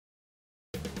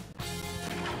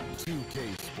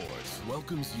2K Sports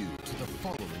welcomes you to the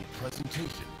following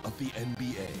presentation of the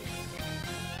NBA.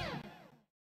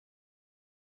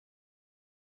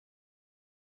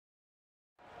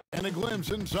 And a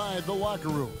glimpse inside the locker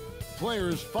room.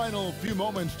 Players' final few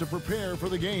moments to prepare for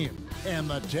the game and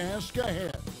the task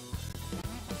ahead.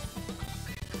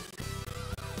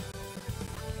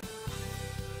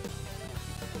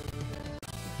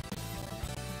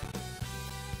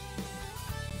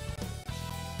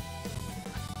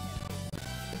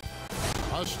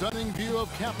 A stunning view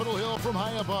of Capitol Hill from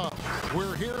high above.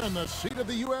 We're here in the seat of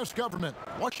the U.S. government,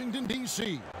 Washington,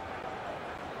 D.C.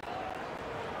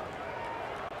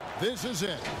 This is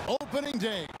it, opening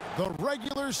day. The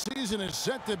regular season is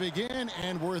set to begin,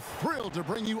 and we're thrilled to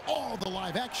bring you all the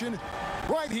live action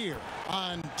right here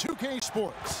on 2K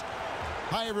Sports.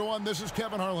 Hi, everyone. This is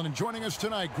Kevin Harlan, and joining us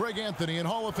tonight, Greg Anthony and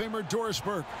Hall of Famer Doris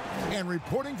Burke. And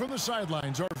reporting from the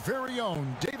sidelines, our very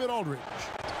own David Aldridge.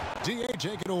 D.A.,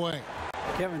 take it away.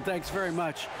 Kevin, thanks very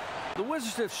much. The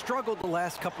Wizards have struggled the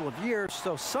last couple of years,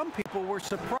 so some people were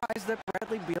surprised that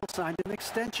Bradley Beal signed an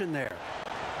extension there.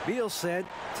 Beal said,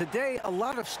 "Today, a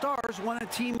lot of stars want to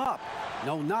team up.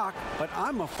 No knock, but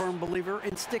I'm a firm believer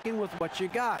in sticking with what you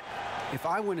got. If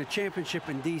I win a championship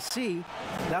in D.C.,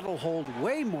 that'll hold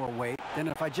way more weight than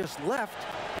if I just left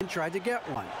and tried to get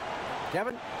one."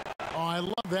 Kevin? Oh, I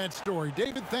love that story.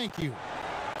 David, thank you.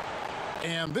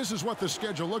 And this is what the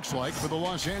schedule looks like for the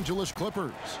Los Angeles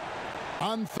Clippers.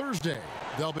 On Thursday,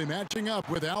 they'll be matching up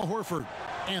with Al Horford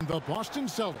and the Boston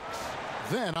Celtics.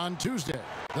 Then on Tuesday,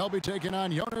 they'll be taking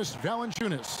on Jonas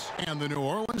Valanciunas and the New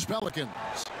Orleans Pelicans.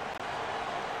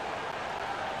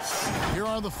 Here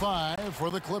are the five for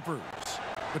the Clippers.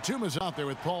 Batuma's out there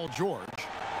with Paul George.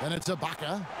 Then it's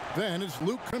Ibaka. Then it's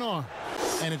Luke Kennard.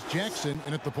 And it's Jackson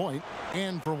in at the point.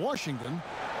 And for Washington,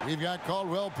 we've got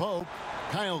Caldwell Pope.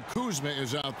 Kyle Kuzma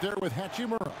is out there with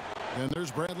Hachimura. Then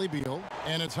there's Bradley Beal.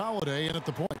 And it's Holiday in at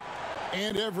the point.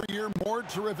 And every year, more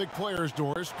terrific players,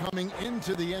 Doris, coming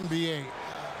into the NBA.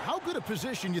 How good a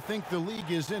position you think the league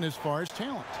is in as far as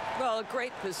talent? Well, a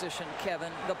great position,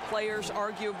 Kevin. The players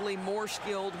arguably more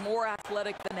skilled, more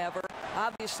athletic than ever.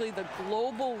 Obviously, the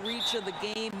global reach of the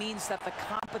game means that the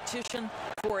competition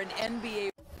for an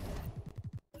NBA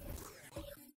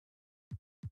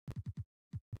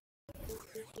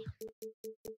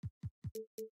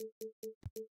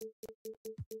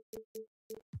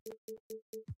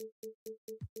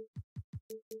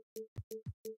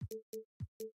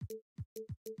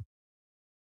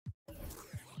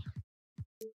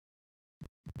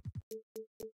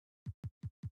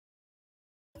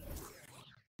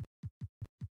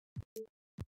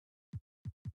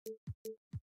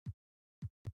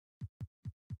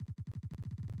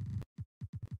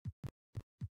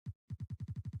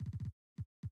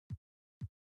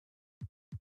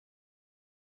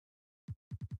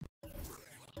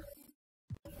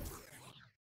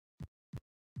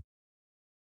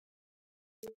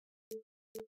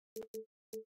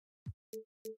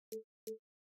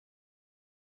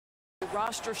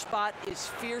roster spot is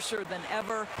fiercer than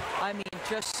ever. I mean,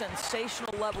 just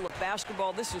sensational level of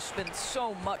basketball. This has been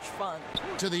so much fun.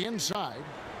 To the inside.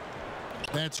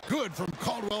 That's good from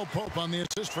Caldwell Pope on the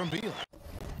assist from Beal.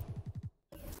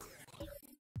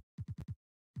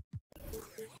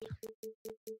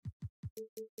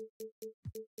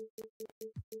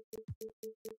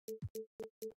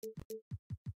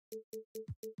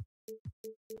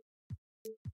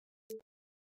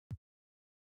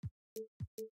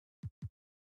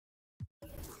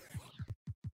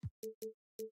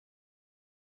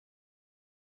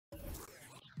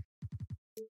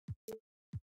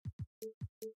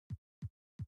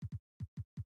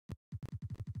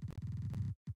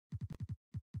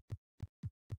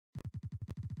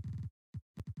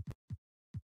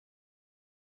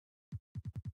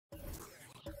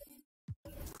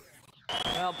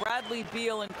 Well, Bradley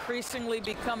Beal increasingly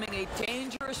becoming a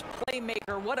dangerous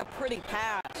playmaker. What a pretty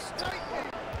pass.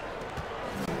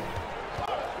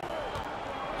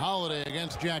 Holiday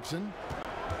against Jackson.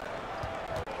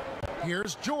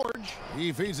 Here's George.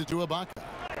 He feeds it to Ibaka.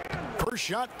 First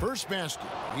shot, first basket.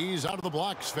 He's out of the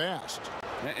blocks fast.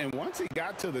 And once he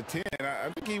got to the 10,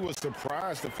 I think he was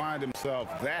surprised to find himself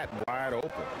that wide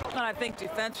open. And I think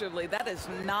defensively, that is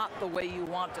not the way you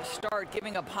want to start.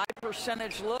 Giving up high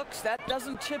percentage looks, that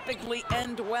doesn't typically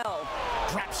end well.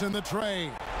 Drops in the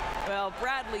tray. Well,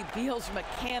 Bradley Beal's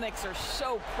mechanics are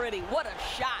so pretty. What a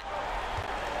shot.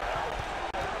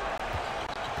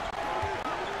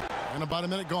 And about a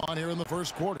minute gone here in the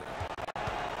first quarter.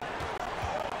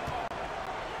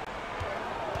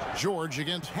 George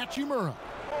against Hachimura.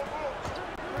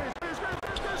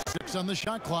 6 on the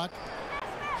shot clock.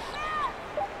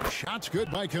 Shot's good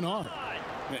by Kennard.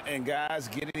 And guys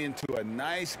getting into a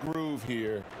nice groove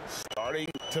here, starting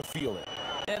to feel it.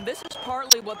 And this is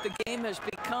partly what the game has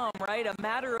become, right? A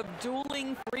matter of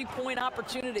dueling three-point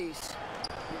opportunities.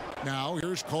 Now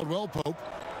here's Caldwell Pope.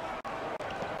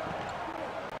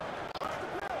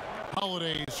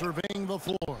 Holiday surveying the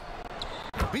floor.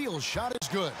 Beal's shot is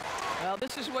good. Well,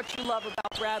 this is what you love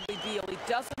about Bradley Beal. He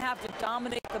doesn't have to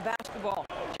dominate the basketball.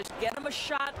 Just get him a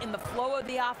shot in the flow of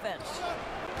the offense.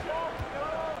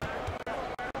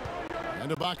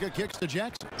 And Ibaka kicks to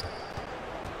Jackson.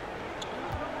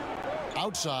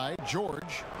 Outside,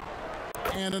 George.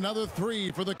 And another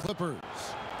three for the Clippers.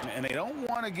 And they don't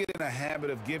want to get in a habit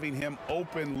of giving him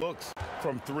open looks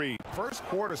from three. First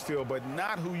quarter still, but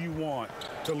not who you want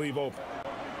to leave open.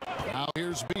 Now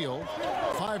here's Beal.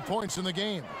 5 points in the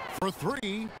game. For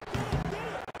three,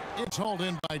 it's hauled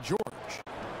in by George.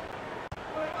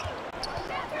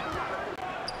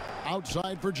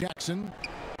 Outside for Jackson.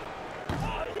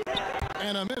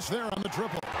 And a miss there on the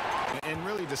triple. And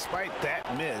really, despite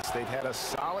that miss, they've had a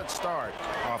solid start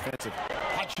offensively.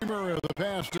 Hachimura the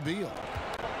pass to Beal.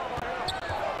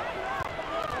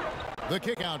 The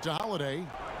kick out to Holiday.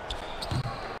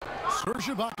 Serge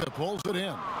Ibaka pulls it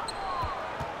in.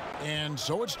 And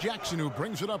so it's Jackson who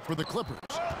brings it up for the Clippers.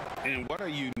 And what a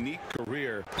unique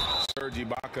career Serge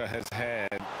Ibaka has had.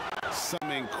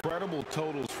 Some incredible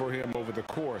totals for him over the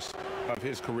course of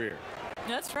his career.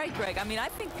 That's right, Greg. I mean, I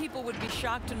think people would be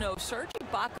shocked to know Serge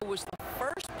Ibaka was the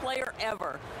first player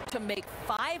ever to make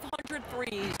 500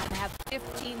 threes and have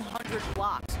 1,500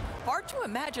 blocks. Hard to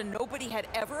imagine nobody had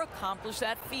ever accomplished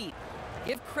that feat.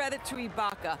 Give credit to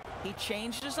Ibaka. He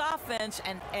changed his offense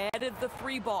and added the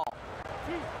three ball.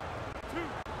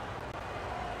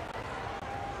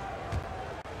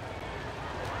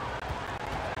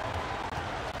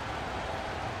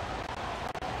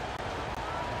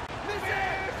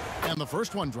 And the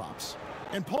first one drops.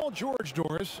 And Paul George,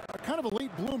 Doris, kind of a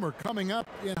late bloomer coming up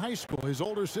in high school. His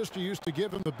older sister used to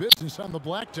give him the business on the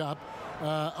blacktop.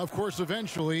 Of course,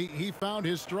 eventually, he found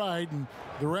his stride, and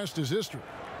the rest is history.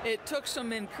 It took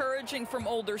some encouraging from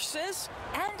older sis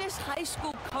and his high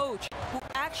school coach, who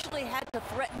actually had to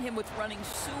threaten him with running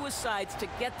suicides to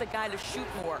get the guy to shoot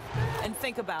more. And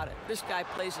think about it. This guy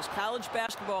plays his college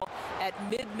basketball at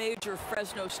mid-major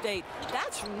Fresno State.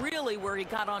 That's really where he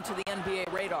got onto the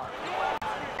NBA radar.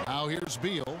 Now here's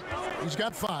Beal. He's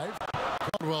got 5.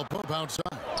 Caldwell Pope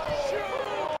outside.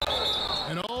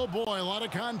 And oh boy, a lot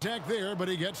of contact there, but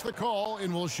he gets the call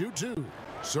and will shoot 2.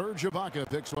 Serge Ibaka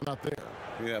picks one up there.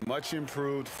 Yeah, much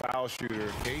improved foul shooter.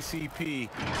 KCP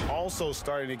also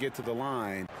starting to get to the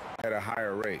line at a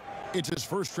higher rate. It's his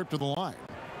first trip to the line.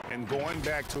 And going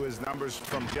back to his numbers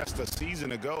from just a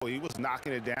season ago, he was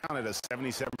knocking it down at a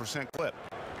 77% clip.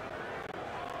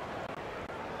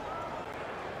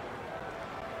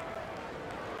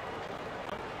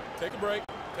 Take a break.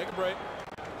 Take a break.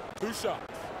 2 shots.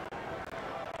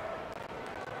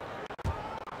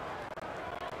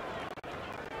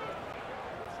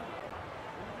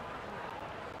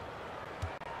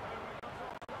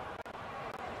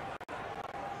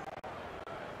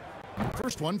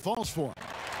 First one falls for him.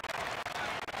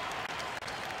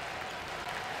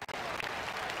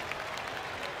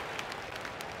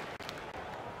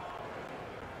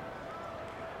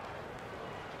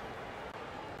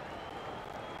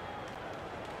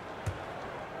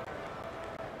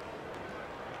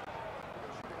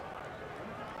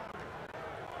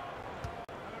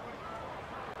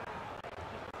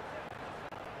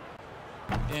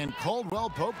 And Caldwell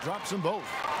Pope drops them both.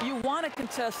 You want to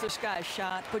contest this guy's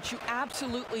shot, but you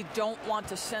absolutely don't want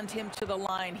to send him to the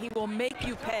line. He will make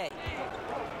you pay.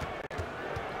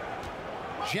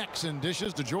 Jackson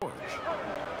dishes to George.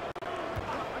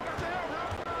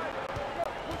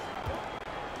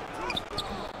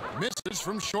 Misses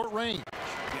from short range.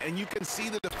 And you can see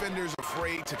the defenders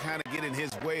afraid to kind of get in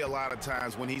his way a lot of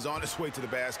times when he's on his way to the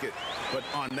basket. But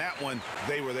on that one,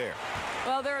 they were there.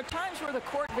 Well, there are times where the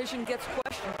court vision gets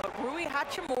questioned, but Rui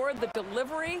Hachimura, the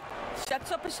delivery,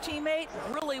 sets up his teammate.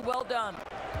 Really well done.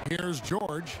 Here's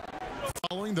George.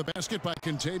 Following the basket by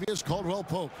Kentavious Caldwell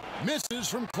Pope. Misses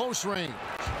from close range.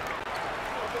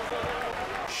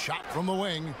 Shot from the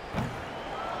wing.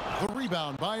 The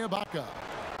rebound by Ibaka.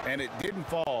 And it didn't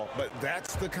fall, but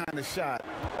that's the kind of shot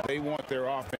they want their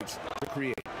offense to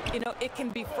create. You know, it can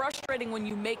be frustrating when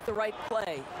you make the right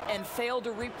play and fail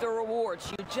to reap the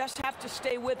rewards. You just have to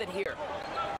stay with it here.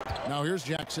 Now here's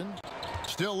Jackson.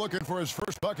 Still looking for his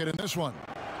first bucket in this one.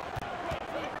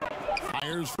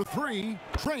 Fires for 3.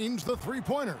 Trains the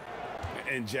three-pointer.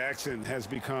 And Jackson has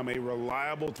become a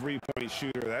reliable three-point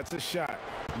shooter. That's a shot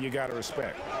you got to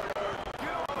respect.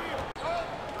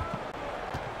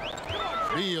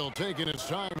 Beal taking his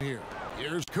time here.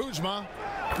 Here's Kuzma.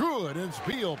 Good. It's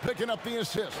Beal picking up the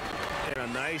assist. And a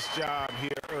nice job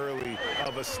here early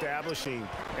of establishing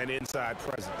an inside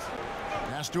presence.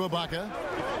 Pass to Ibaka.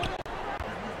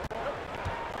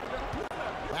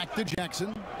 Back to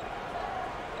Jackson.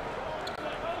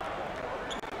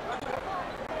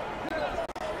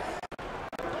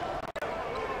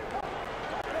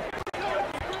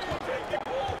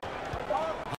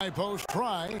 High post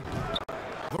try.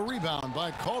 The rebound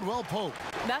by Caldwell Pope.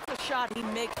 That's a shot he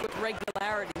makes with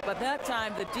regularity, but that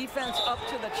time the defense up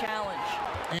to the challenge.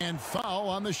 And foul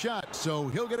on the shot, so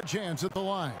he'll get a chance at the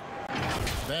line.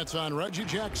 That's on Reggie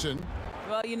Jackson.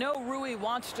 Well, you know Rui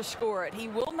wants to score it. He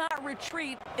will not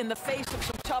retreat in the face of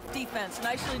some tough defense.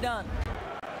 Nicely done.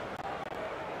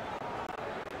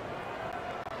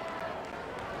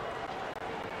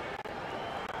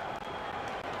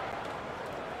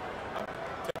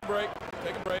 Take a break.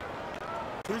 Take a break.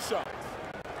 2 shots.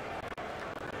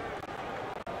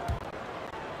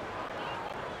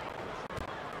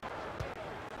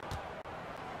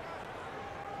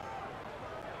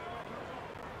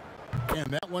 And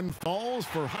that one falls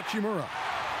for Hachimura.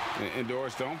 And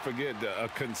Doris, don't forget a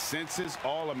consensus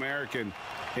All-American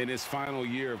in his final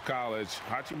year of college.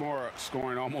 Hachimura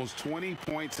scoring almost 20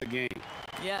 points a game.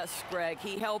 Yes, Greg.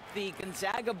 He helped the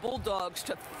Gonzaga Bulldogs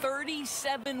to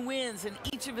 37 wins in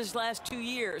each of his last 2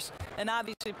 years, and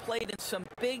obviously played in some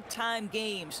big-time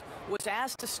games. Was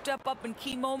asked to step up in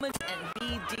key moments, and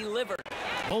he delivered.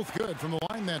 Both good from the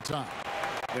line that time.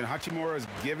 And Hachimura's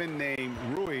given name,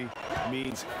 Rui,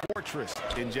 means fortress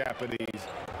in Japanese.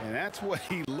 And that's what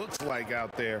he looks like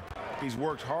out there. He's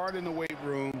worked hard in the weight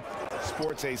room,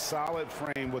 sports a solid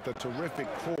frame with a terrific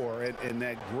core and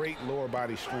that great lower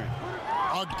body strength.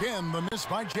 Again, the miss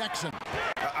by Jackson.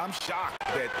 I'm shocked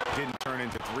that didn't turn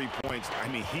into 3 points. I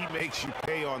mean, he makes you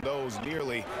pay on those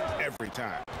nearly every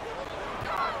time.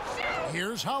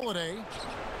 Here's Holiday.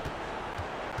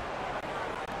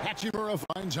 Hachimura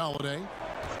finds Holiday.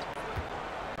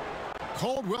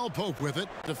 Caldwell Pope with it,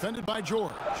 defended by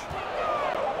George.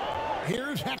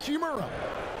 Here's Hachimura.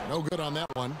 No good on that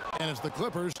one. And it's the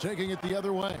Clippers taking it the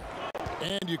other way.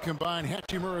 And you combine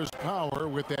Hachimura's power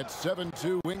with that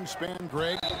 7'2" wingspan,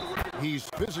 Greg. He's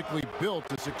physically built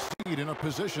to succeed in a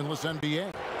positionless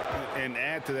NBA. And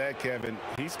add to that, Kevin,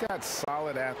 he's got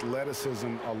solid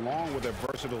athleticism along with a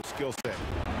versatile skill set.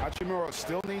 Hachimura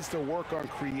still needs to work on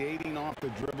creating off the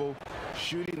dribble,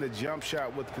 shooting the jump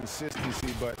shot with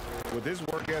consistency, but with his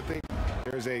work ethic,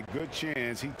 there's a good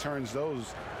chance he turns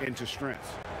those into strengths.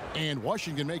 And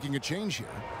Washington making a change here.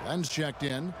 Len's checked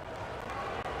in.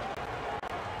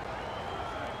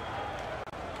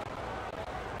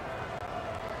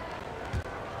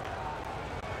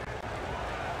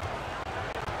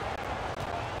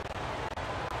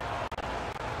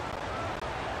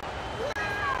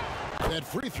 That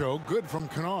free throw good from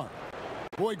Kennard.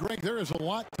 Boy, Greg, there is a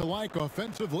lot to like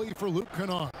offensively for Luke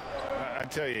Kennard. I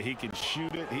tell you, he can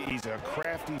shoot it. He's a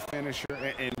crafty finisher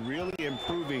and really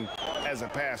improving as a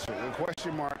passer. The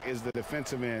question mark is the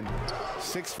defensive end.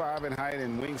 6'5" in height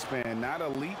and wingspan, not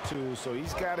elite tools, so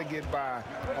he's got to get by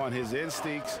on his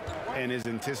instincts and his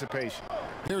anticipation.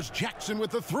 There's Jackson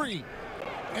with the three.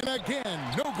 And again,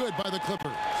 no good by the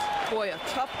Clippers. Boy, a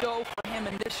tough go for him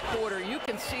in this quarter. You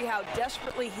can see how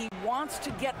desperately he wants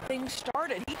to get things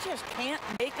started. He just can't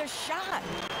make a shot.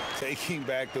 Taking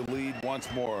back the lead once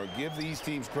more. Give these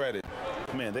teams credit.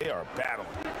 Man, they are battling.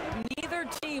 Neither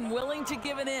team willing to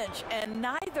give an inch, and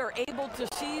neither able to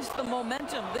seize the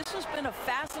momentum. This has been a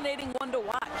fascinating one to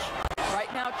watch.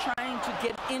 Right now trying to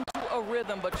get into a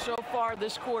rhythm, but so far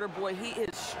this quarter, boy, he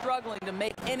is struggling to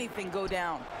make anything go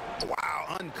down.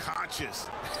 Wow, unconscious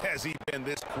has he been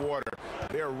this quarter.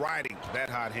 They're riding that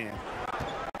hot hand.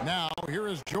 Now, here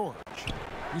is George.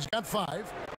 He's got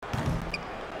 5.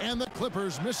 And the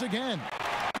Clippers miss again.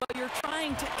 Well, you're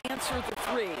trying to answer the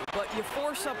 3, but you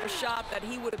force up a shot that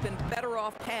he would have been better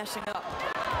off passing up.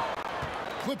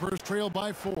 Clippers trail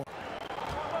by 4.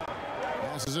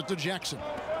 Passes it to Jackson.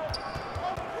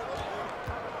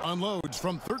 Unloads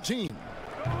from 13.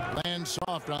 Lands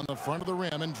soft on the front of the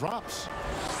rim and drops.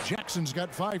 Jackson's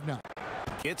got 5 now.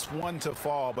 Gets one to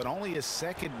fall, but only his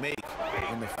second make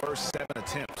in the first 7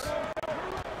 attempts.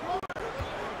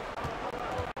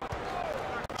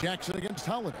 Jackson against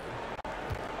Holiday.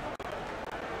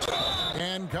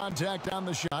 And contact on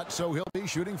the shot, so he'll be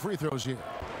shooting free throws here.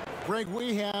 Greg,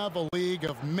 we have a league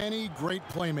of many great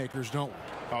playmakers, don't we?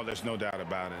 Oh, there's no doubt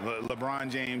about it.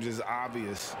 LeBron James is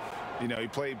obvious. You know, he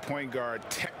played point guard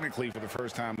technically for the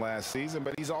first time last season,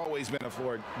 but he's always been a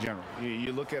floor general.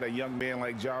 You look at a young man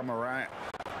like Ja Morant,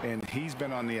 and he's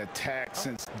been on the attack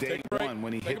since day one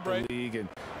when he hit the league. And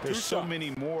there's so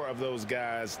many more of those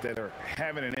guys that are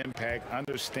having an impact,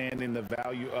 understanding the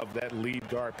value of that lead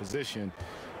guard position.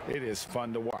 It is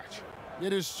fun to watch.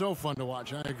 It is so fun to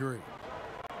watch. I agree.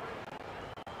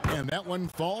 And that one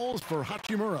falls for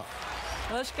Hachimura.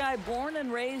 Well, this guy born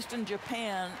and raised in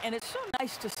Japan, and it's so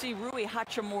nice to see Rui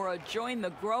Hachimura join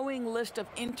the growing list of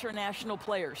international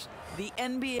players. The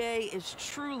NBA is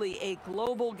truly a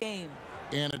global game.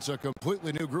 And it's a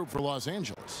completely new group for Los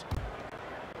Angeles.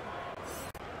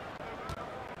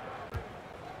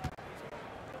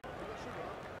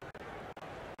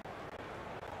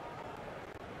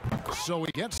 So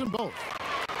he gets them both.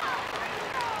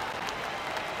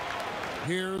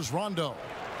 Here's Rondo.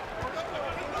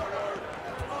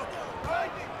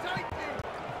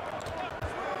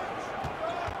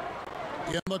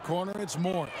 In the corner, it's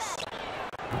Morris.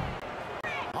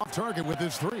 Off target with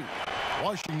his three.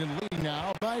 Washington leading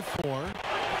now by 4.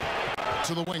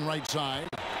 To the wing right side.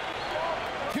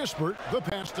 Kispert, the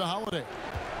pass to Holiday.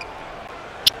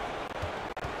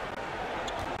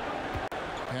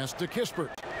 Pass to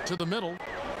Kispert. To the middle.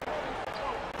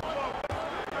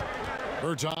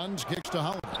 Bertans kicks to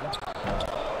Holiday.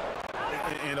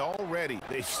 And already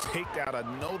they've staked out a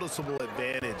noticeable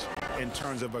advantage in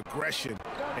terms of aggression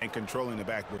and controlling the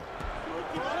backboard.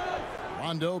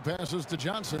 Rondo passes to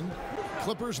Johnson.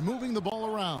 Clippers moving the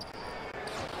ball around.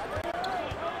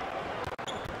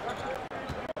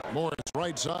 Morris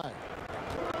right side.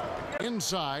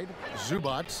 Inside,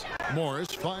 Zubats.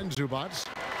 Morris finds Zubats.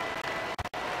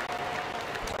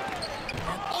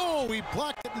 And oh, he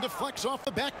blocked it and deflects off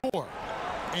the backboard.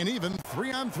 An even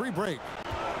 3-on-3 break.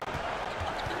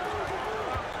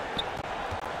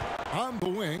 On the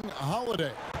wing,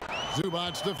 Holiday.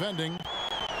 Zubats defending.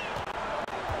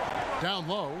 Down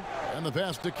low, and the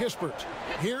pass to Kispert.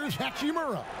 Here's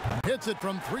Hachimura. Hits it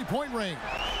from three-point range.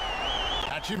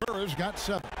 Hachimura's got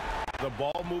 7. The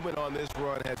ball movement on this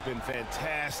run has been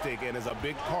fantastic and is a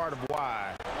big part of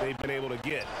why they've been able to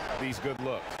get these good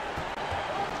looks.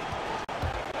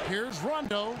 Here's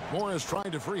Rondo. Morris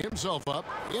trying to free himself up.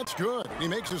 It's good. He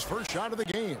makes his first shot of the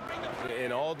game.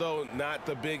 And although not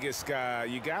the biggest guy,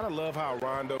 you got to love how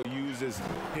Rondo uses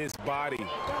his body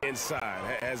inside.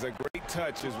 Has a great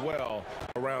touch as well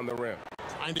around the rim.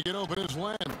 Trying to get open is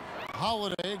Len.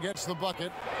 Holiday gets the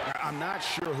bucket. I'm not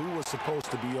sure who was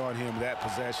supposed to be on him that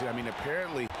possession. I mean,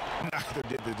 apparently neither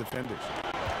did the defenders.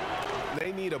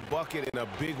 They need a bucket in a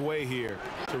big way here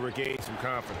to regain some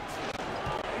confidence.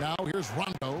 Now here's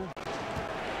Rondo.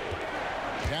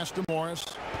 Pass to Morris.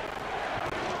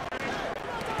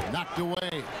 Knocked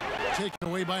away. Taken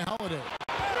away by Holiday.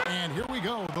 And here we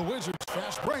go. The Wizards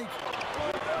fast break.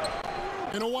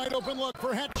 And a wide open look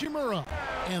for Hachimura.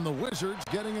 And the Wizards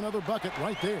getting another bucket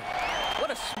right there. What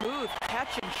a smooth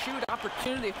catch and shoot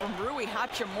opportunity from Rui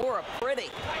Hachimura. Pretty.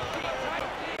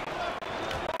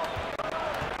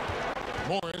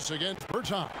 Morris against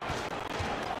Bertans.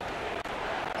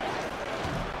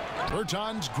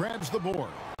 Bertans grabs the board.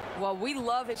 Well, we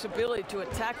love his ability to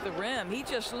attack the rim. He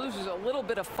just loses a little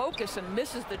bit of focus and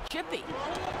misses the chippy.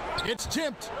 It's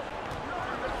tipped.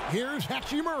 Here's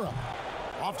Hachimura.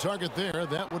 Off target there.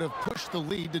 That would have pushed the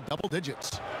lead to double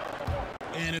digits.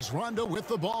 And it's Rondo with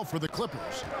the ball for the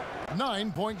Clippers.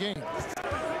 9-point game.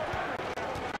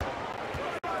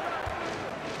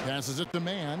 Passes it to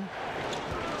Mann.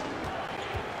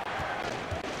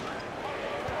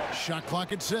 Shot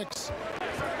clock at 6.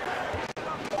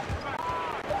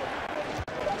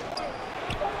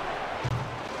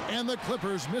 And the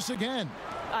Clippers miss again.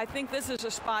 I think this is a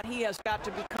spot he has got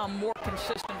to become more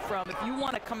consistent from if you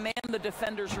want to command the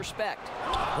defender's respect.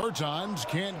 Bertans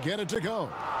can't get it to go.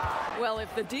 Well,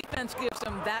 if the defense gives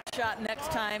him that shot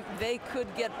next time, they could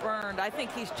get burned. I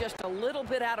think he's just a little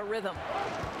bit out of rhythm.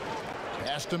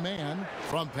 Pass to Mann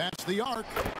from past the arc.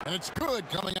 And it's good,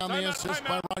 coming on the assist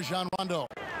by Rajon Rondo.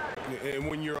 And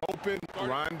when you're open,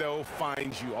 Rondo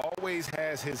finds you. Always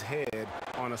has his head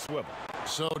on a swivel.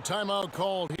 So timeout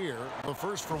called here, the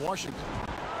first for Washington.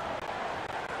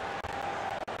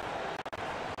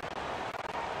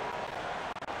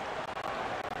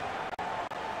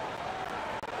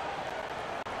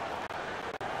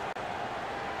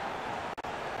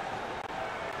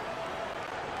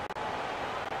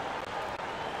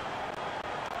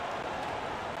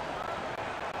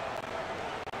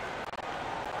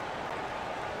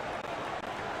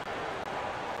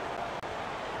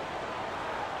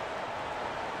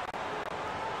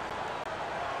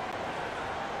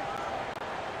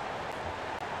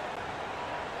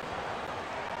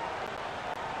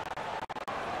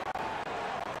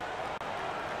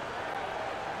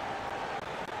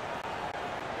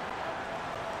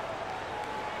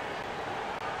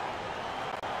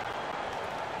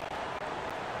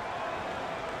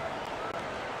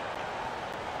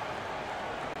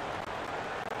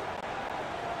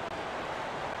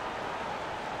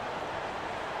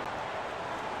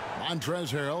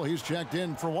 Montrezl Harrell, he's checked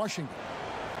in for Washington.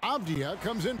 Avdia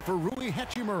comes in for Rui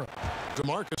Hachimura.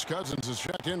 DeMarcus Cousins is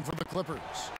checked in for the Clippers.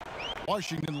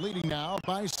 Washington leading now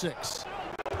by 6.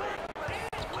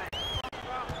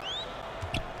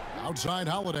 Outside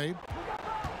Holiday.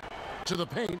 To the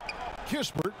paint.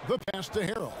 Kispert, the pass to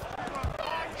Harrell.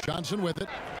 Johnson with it.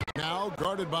 Now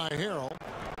guarded by Harrell.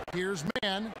 Here's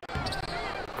Mann.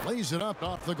 Lays it up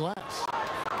off the glass.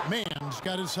 Mann's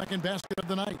got his second basket of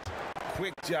the night.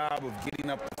 Quick job of getting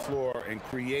up the floor and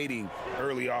creating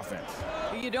early offense.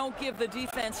 You don't give the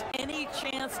defense any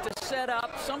chance to set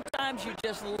up. Sometimes you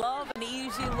just love an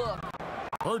easy look.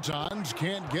 Bertans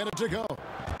can't get it to go.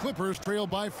 Clippers trail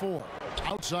by 4.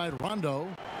 Outside Rondo.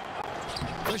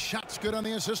 The shot's good on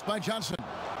the assist by Johnson.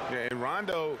 Yeah, and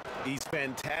Rondo, he's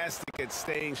fantastic at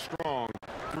staying strong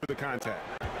through the contact.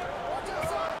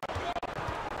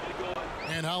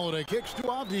 And Holiday kicks to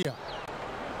Avdia.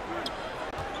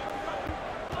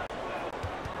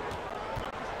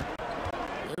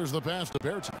 There's the pass to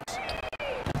Bertans.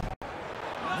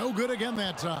 No good again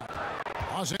that time.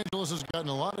 Los Angeles has gotten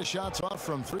a lot of shots off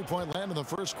from three-point land in the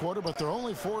first quarter, but they're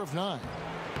only 4 of 9.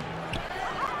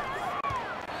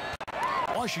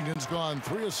 Washington's gone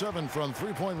 3 of 7 from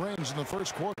three-point range in the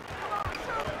first quarter.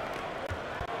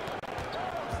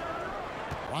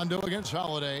 Rondo against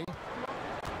Holiday.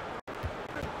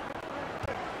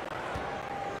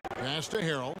 Pass to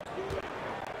Harrell.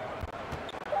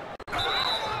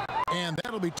 And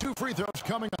that'll be 2 free throws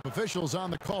coming up. Officials on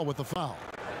the call with the foul.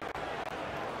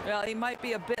 Well, he might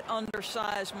be a bit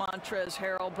undersized, Montrezl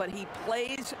Harrell, but he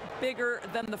plays bigger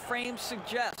than the frame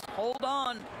suggests. Hold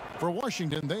on. For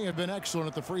Washington, they have been excellent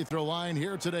at the free throw line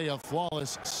here today. A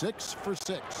flawless 6 for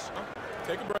 6.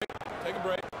 Take a break. Take a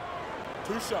break.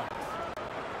 2 shots.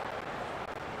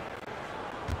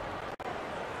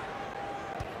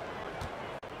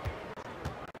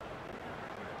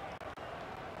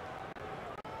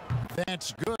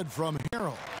 That's good from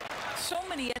Harrell. So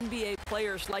many NBA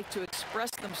players like to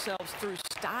express themselves through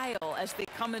style as they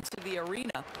come into the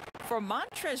arena. For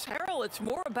Montrezl Harrell, it's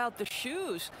more about the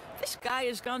shoes. This guy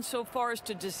has gone so far as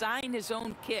to design his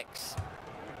own kicks.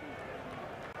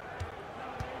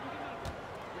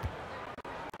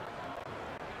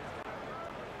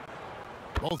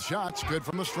 Both shots good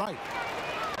from the stripe.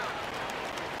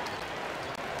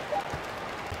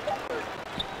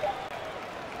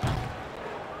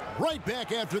 Right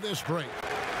back after this break.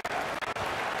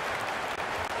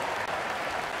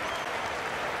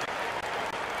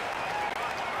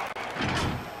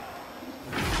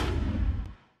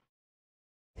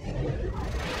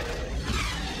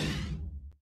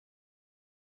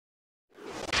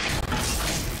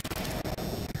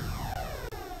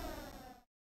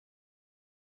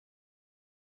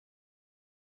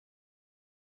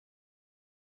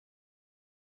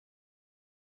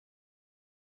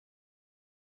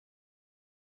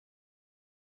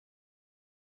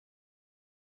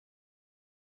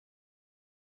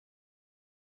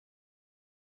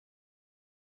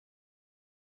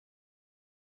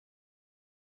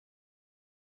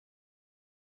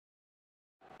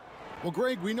 Well,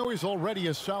 Greg, we know he's already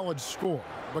a solid scorer,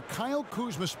 but Kyle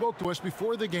Kuzma spoke to us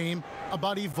before the game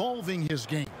about evolving his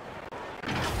game.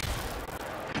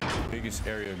 Biggest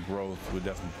area of growth would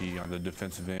definitely be on the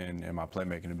defensive end and my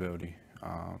playmaking ability.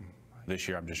 This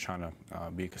year, I'm just trying to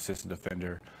be a consistent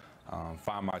defender,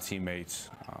 find my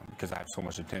teammates because I have so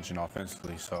much attention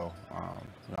offensively. So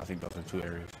I think those are 2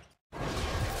 areas.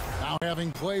 Now,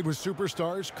 having played with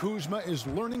superstars, Kuzma is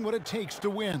learning what it takes to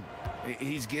win.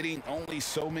 He's getting only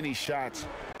so many shots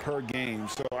per game,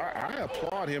 so I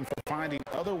applaud him for finding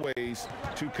other ways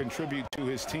to contribute to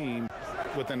his team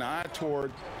with an eye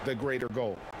toward the greater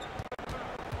goal.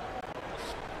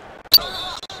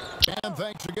 And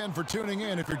thanks again for tuning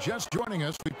in. If you're just joining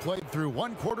us, we played through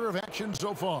 1 quarter of action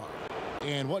so far.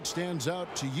 And what stands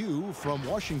out to you from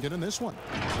Washington in this one?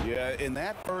 Yeah, in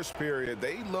that first period,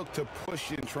 they looked to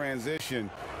push in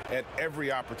transition at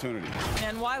every opportunity.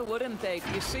 And why wouldn't they?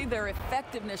 You see their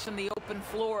effectiveness in the open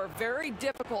floor. Very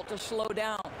difficult to slow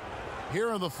down. Here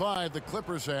are the 5 the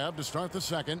Clippers have to start the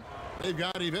second. They've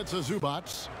got Ivica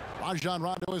Zubac. Rajon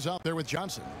Rondo is out there with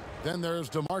Johnson. Then there's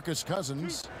DeMarcus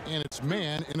Cousins, and it's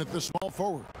Mann in at the small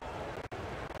forward.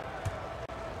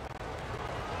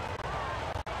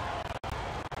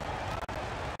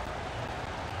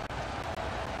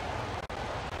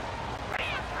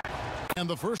 And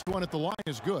the first one at the line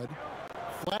is good.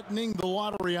 Flattening the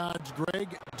lottery odds,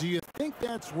 Greg. Do you think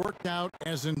that's worked out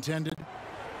as intended?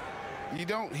 You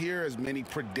don't hear as many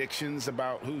predictions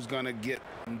about who's going to get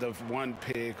the 1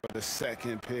 pick or the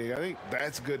 2nd pick. I think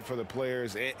that's good for the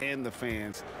players and the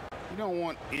fans. You don't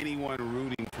want anyone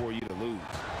rooting for you to lose.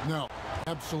 No,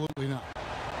 Absolutely not.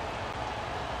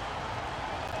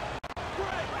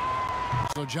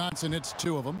 So Johnson hits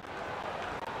 2 of them.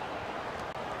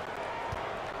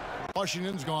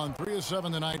 Washington's gone 3 of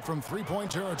 7 tonight from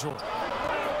three-point territory.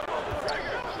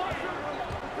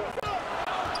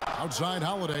 Outside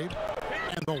Holiday,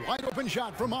 and the wide open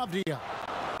shot from Avdia.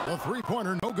 The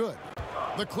three-pointer no good.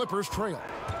 The Clippers trail.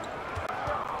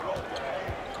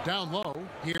 Down low,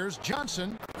 here's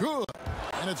Johnson. Good.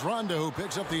 And it's Rondo who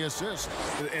picks up the assist.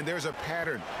 And there's a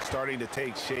pattern starting to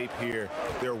take shape here.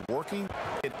 They're working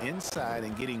it inside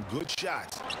and getting good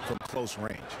shots from close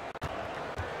range.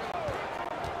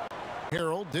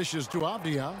 Harrell dishes to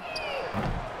Avdia.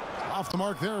 Off the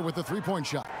mark there with the three-point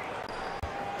shot.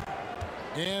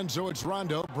 And so it's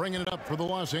Rondo bringing it up for the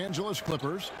Los Angeles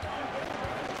Clippers.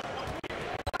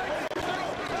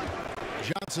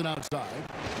 Johnson outside.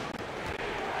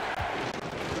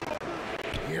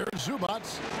 Here's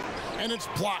Zubac, and it's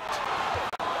blocked.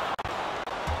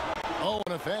 Oh,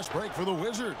 and a fast break for the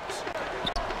Wizards.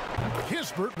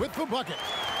 Kispert with the bucket.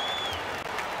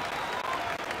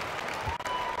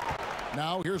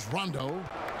 Now here's Rondo.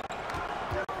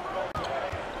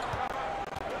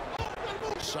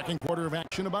 Second quarter of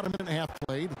action, about a minute and a half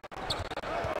played.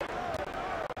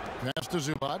 Pass to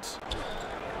Zubac.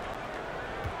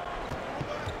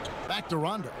 Back to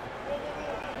Rondo.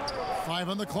 5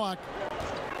 on the clock.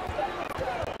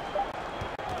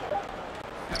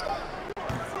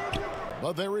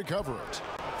 But they recover it.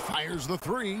 Fires the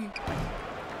 3.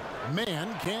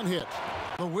 Man can't hit.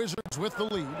 The Wizards with the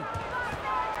lead.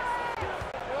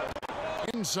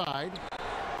 Inside.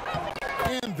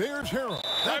 And there's Harrell.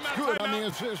 That's good on the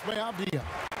assist by Avdia.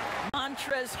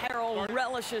 Montrezl Harrell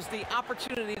relishes the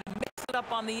opportunity to mix it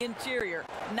up on the interior.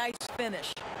 Nice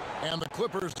finish. And the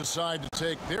Clippers decide to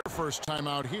take their first time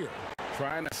out here.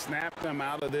 Trying to snap them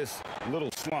out of this little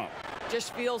slump.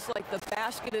 Just feels like the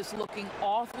basket is looking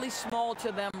awfully small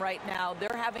to them right now.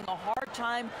 They're having a hard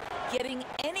time getting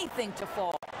anything to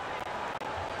fall.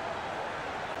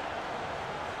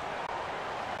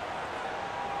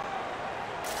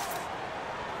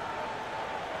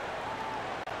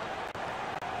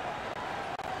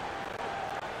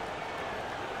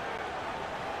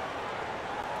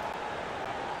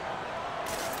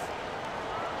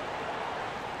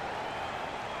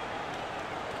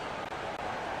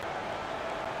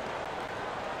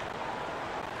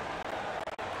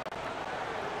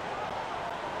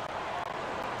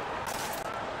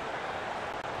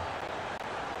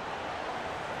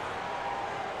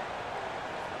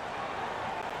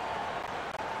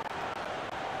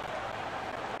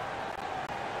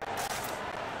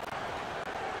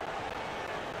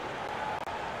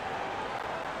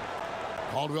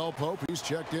 Caldwell Pope, he's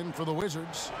checked in for the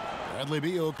Wizards. Bradley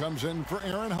Beal comes in for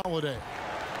Aaron Holiday.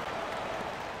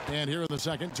 And here in the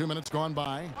second, 2 minutes gone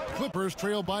by. Clippers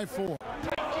trail by 4.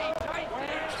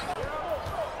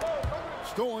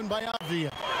 Stolen by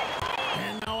Avdia.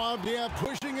 And now Avdia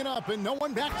pushing it up, and no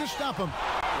one back to stop him.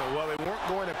 Well, they weren't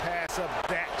going to pass up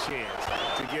that chance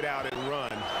to get out and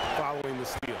run following the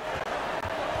steal.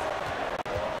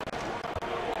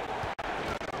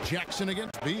 Jackson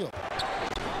against Beal.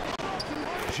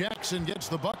 Jackson gets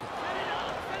the bucket.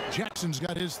 Jackson's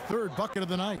got his 3rd bucket of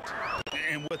the night.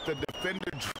 And with the defender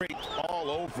draped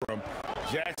all over him,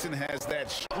 Jackson has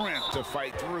that strength to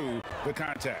fight through the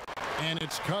contact. And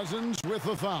it's Cousins with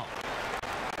the foul.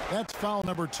 That's foul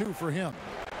number 2 for him.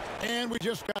 And we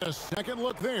just got a second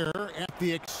look there at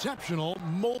the exceptional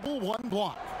mobile 1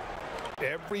 block.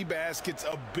 Every basket's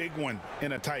a big one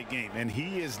in a tight game, and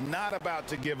he is not about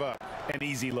to give up an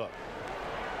easy look.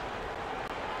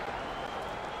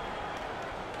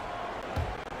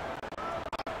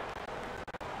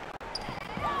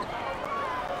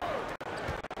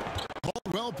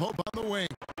 Caldwell Pope on the wing.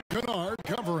 Kennard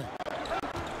covering.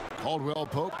 Caldwell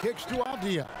Pope kicks to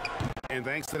Avdia. And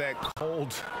thanks to that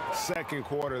cold second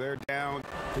quarter, they're down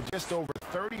to just over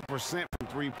 30% from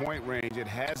three-point range. It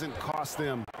hasn't cost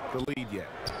them the lead yet.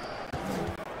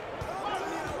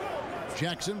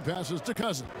 Jackson passes to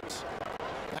Cousins.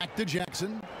 Back to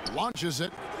Jackson. Launches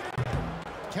it.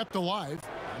 Kept alive.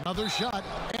 Another shot.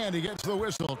 And he gets the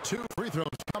whistle. 2 free throws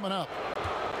coming up.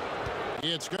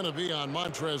 It's going to be on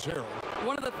Montrezl Harrell.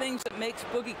 One of the things that makes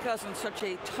Boogie Cousins such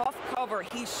a tough cover,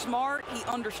 he's smart, he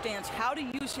understands how to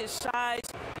use his size.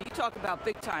 You talk about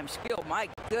big-time skill, my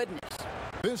goodness.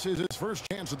 This is his first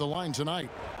chance at the line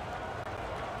tonight.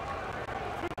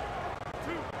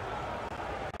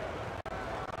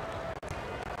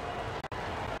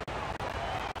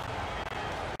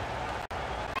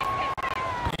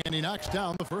 And he knocks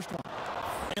down the first one.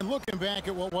 And looking back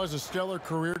at what was a stellar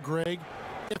career, Greg,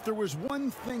 if there was one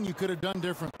thing you could have done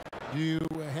different, Do you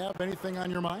have anything on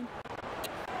your mind?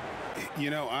 You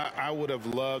know, I would have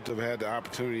loved to have had the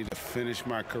opportunity to finish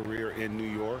my career in New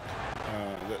York.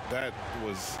 That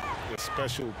was a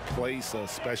special place, a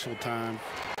special time.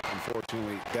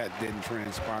 Unfortunately, that didn't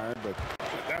transpire, but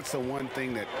that's the one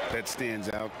thing that stands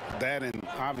out. That and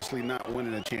obviously not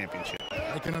winning a championship.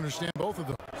 I can understand both of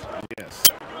those. Yes.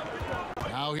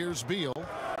 Now here's Beal.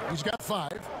 He's got 5.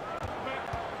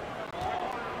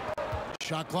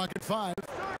 Shot clock at 5.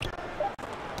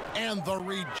 And the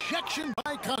rejection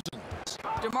by Cousins.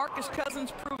 DeMarcus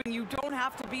Cousins proving you don't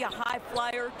have to be a high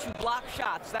flyer to block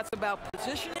shots. That's about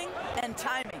positioning and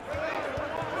timing.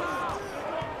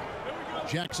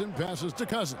 Jackson passes to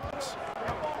Cousins.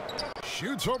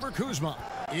 Shoots over Kuzma.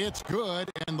 It's good,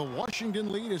 and the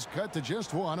Washington lead is cut to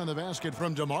just 1 on the basket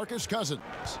from DeMarcus Cousins.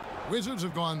 Wizards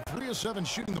have gone 3 of 7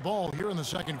 shooting the ball here in the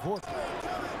second quarter.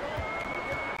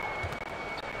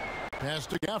 Pass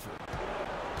to Gafford.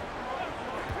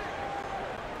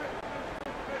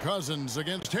 Cousins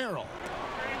against Harrell.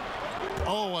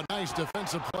 Oh, a nice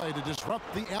defensive play to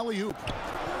disrupt the alley-oop.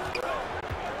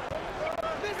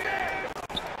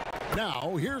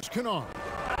 Now, here's Kennard.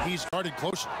 He's guarded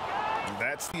closer.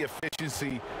 That's the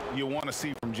efficiency you want to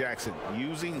see from Jackson,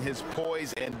 using his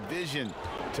poise and vision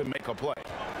to make a play.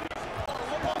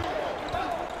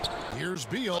 Here's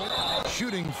Beal,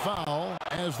 shooting foul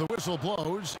as the whistle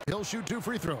blows. He'll shoot 2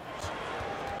 free throws.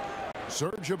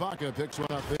 Serge Ibaka picks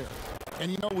one up there.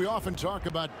 And you know, we often talk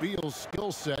about Beal's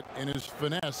skill set and his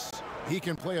finesse. He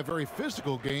can play a very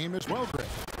physical game as well, Greg.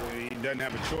 He doesn't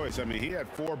have a choice. I mean, he had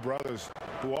 4 brothers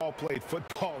who all played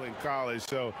football in college,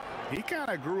 so he kind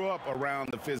of grew up around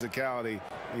the physicality.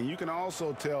 And you can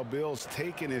also tell Bill's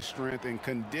taking his strength and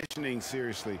conditioning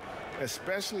seriously,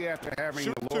 especially after having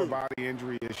the lower body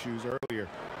injury issues earlier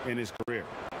in his career.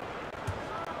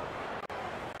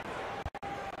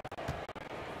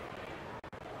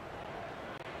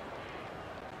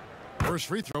 First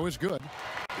free throw is good.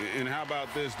 And how about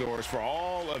this, Doris? For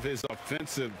all of his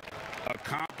offensive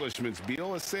accomplishments,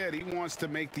 Beal has said he wants to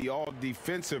make the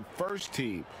all-defensive first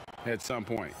team at some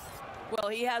point. Well,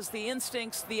 he has the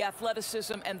instincts, the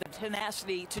athleticism, and the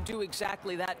tenacity to do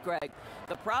exactly that, Greg.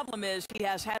 The problem is he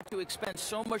has had to expend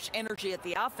so much energy at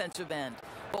the offensive end.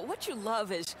 But what you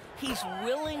love is he's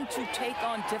willing to take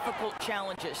on difficult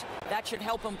challenges. That should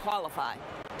help him qualify.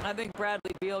 I think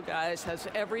Bradley Beal, guys, has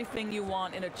everything you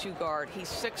want in a 2-guard. He's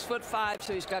 6'5",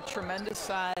 so he's got tremendous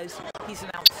size. He's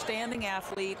an outstanding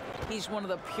athlete. He's one of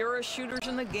the purest shooters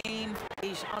in the game.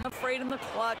 He's unafraid in the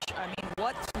clutch. I mean,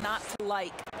 what's not to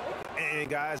like? And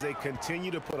guys, they continue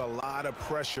to put a lot of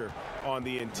pressure on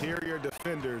the interior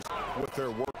defenders with their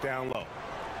work down low.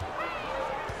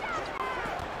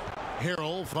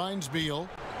 Harrell finds Beal.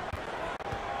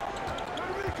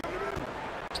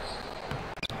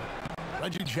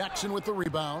 Reggie Jackson with the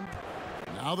rebound.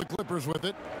 Now the Clippers with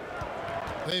it.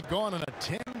 They've gone on a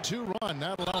 10-2 run,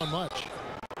 not allowing much.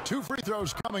 2 free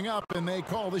throws coming up, and they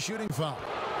call the shooting foul.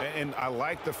 And I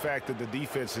like the fact that the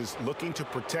defense is looking to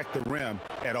protect the rim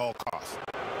at all costs.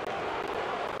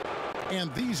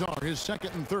 And these are his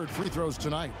second and third free throws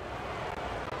tonight.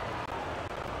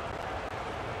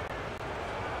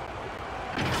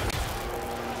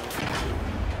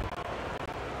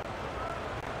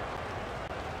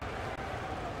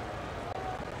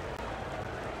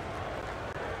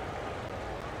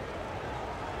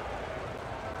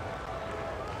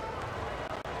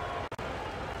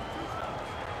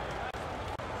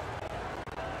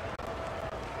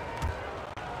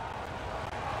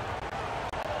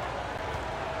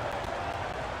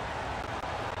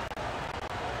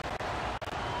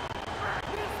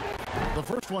 The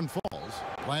first one falls.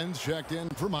 Lens checked in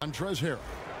for Montrezl Harrell.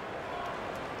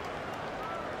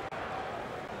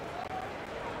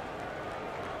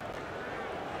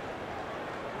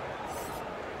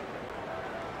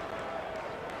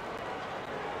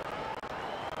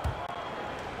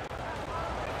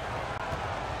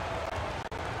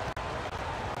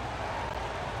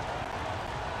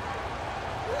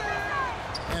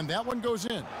 And that one goes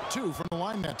in. 2 from the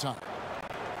line that time.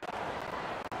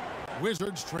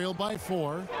 Wizards trail by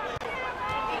 4.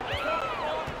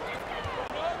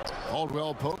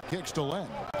 Caldwell poke kicks to Len.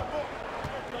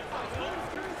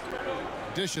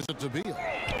 Dishes it to Beal.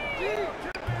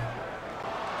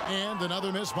 And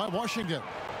another miss by Washington.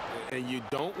 And you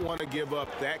don't want to give up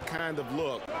that kind of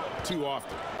look too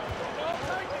often.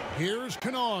 Here's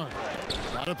Kennard.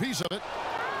 Got a piece of it.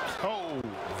 Oh,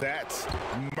 that's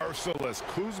merciless.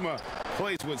 Kuzma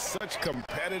plays with such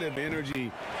competitive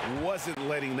energy, wasn't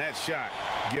letting that shot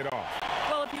get off.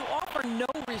 Well, if you offer no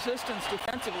resistance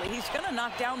defensively, he's going to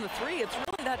knock down the 3. It's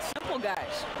really that simple,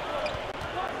 guys.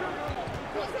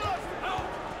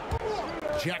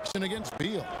 Jackson against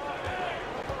Beal.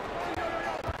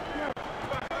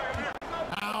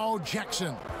 Now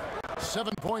Jackson.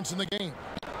 7 points in the game.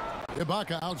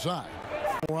 Ibaka outside.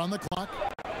 4 on the clock.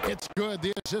 It's good.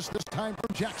 The assist this time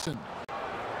from Jackson.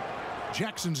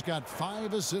 Jackson's got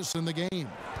 5 assists in the game.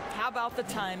 How about the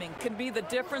timing? Can be the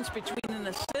difference between an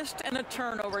assist and a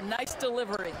turnover. Nice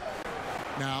delivery.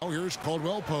 Now here's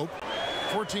Caldwell Pope.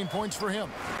 14 points for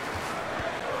him.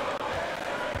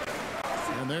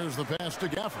 And there's the pass to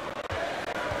Gafford.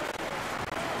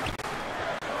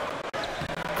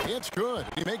 It's good.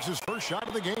 He makes his first shot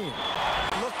of the game.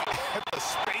 Look at the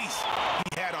space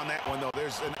he had on that one, though.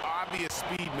 There's an obvious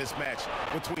speed mismatch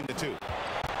between the two.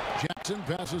 Jackson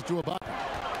passes to Ibaka.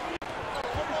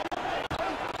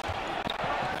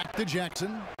 Back to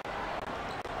Jackson.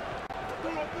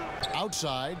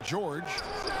 Outside, George.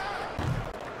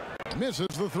 Misses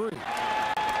the 3.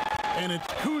 And it's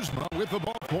Kuzma with the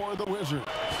ball for the Wizards.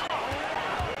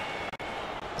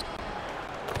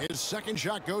 His second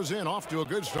shot goes in, off to a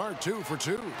good start, 2 for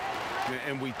 2.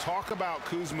 And we talk about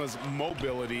Kuzma's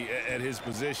mobility at his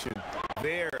position.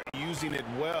 They're using it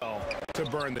well to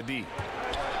burn the D.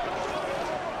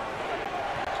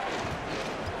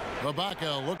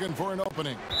 Ibaka looking for an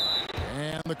opening.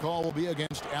 And the call will be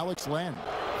against Alex Len.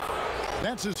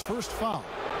 That's his first foul.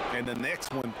 And the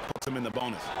next one puts him in the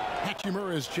bonus.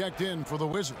 Hachimura is checked in for the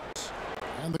Wizards.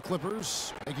 And the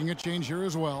Clippers making a change here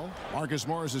as well. Marcus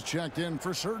Morris is checked in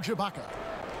for Serge Ibaka.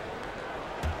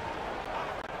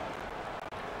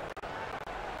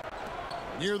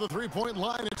 Near the three-point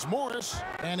line, it's Morris.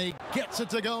 And he gets it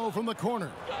to go from the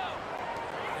corner.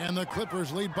 And the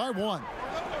Clippers lead by 1.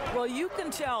 Well, you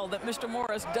can tell that Mr.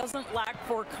 Morris doesn't lack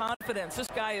for confidence. This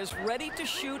guy is ready to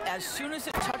shoot as soon as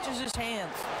it touches his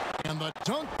hands. And the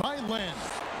dunk by Len.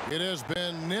 It has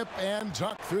been nip and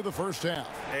tuck through the first half.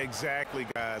 Exactly,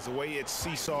 guys. The way it's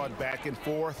seesawed back and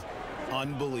forth,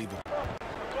 unbelievable.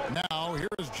 Now, here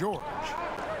is George.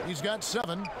 He's got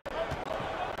 7.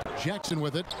 Jackson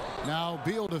with it. Now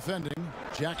Beal defending.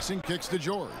 Jackson kicks to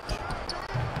George.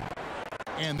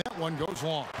 And that one goes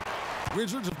long.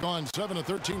 Wizards have gone 7 of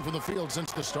 13 from the field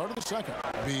since the start of the second.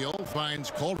 Beal finds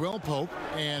Caldwell Pope,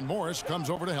 and Morris comes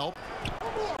over to help.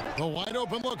 The wide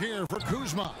open look here for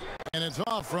Kuzma, and it's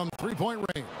off from three-point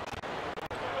range.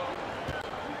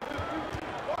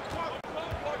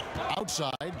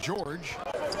 Outside, George.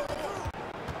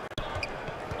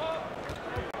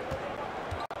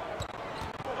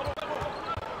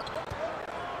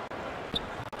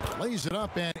 Lays it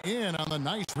up and in on the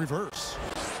nice reverse.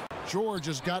 George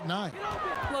has got 9.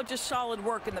 Well, just solid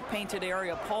work in the painted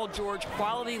area. Paul George,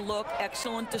 quality look,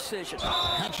 excellent decision.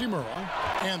 Hachimura,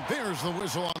 and there's the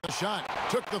whistle on the shot.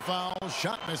 Took the foul,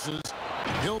 shot misses.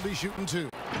 He'll be shooting 2.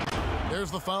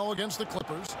 There's the foul against the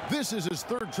Clippers. This is his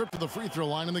 3rd trip to the free throw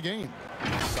line in the game.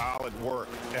 Solid work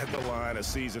at the line a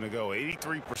season ago.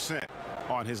 83%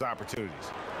 on his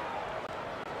opportunities.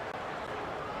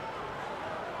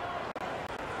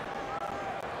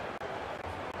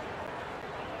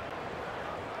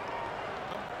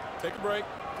 Take a break.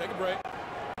 Take a break.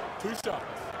 2 shots.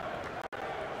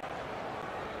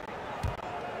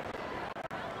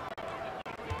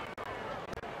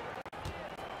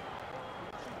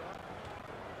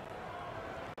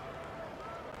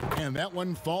 And that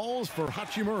one falls for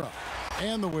Hachimura.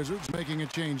 And the Wizards making a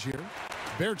change here.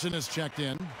 Bertson is checked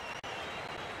in.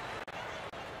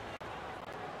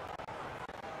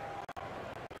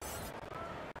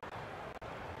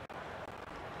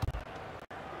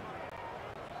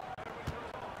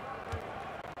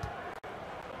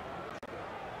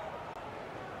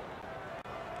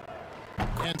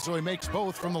 And so he makes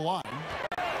both from the line.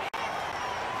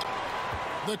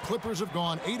 The Clippers have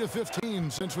gone 8 of 15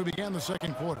 since we began the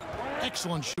second quarter.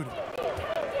 Excellent shooting.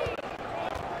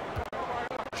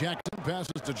 Jackson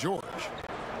passes to George.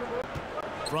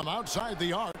 From outside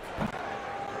the arc.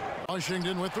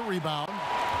 Washington with the rebound.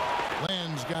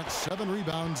 Len's got 7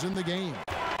 rebounds in the game.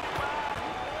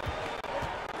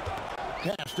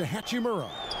 Pass to Hachimura.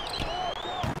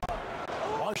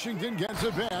 Washington gets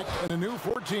it back and a new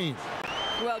 14.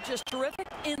 Well, just terrific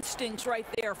instincts right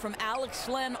there from Alex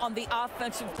Len on the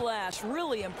offensive glass.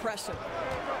 Really impressive.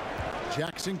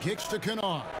 Jackson kicks to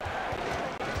Kennard.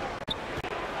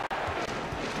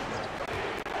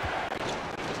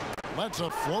 Lets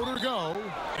a floater go,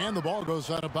 and the ball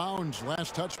goes out of bounds.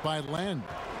 Last touch by Len.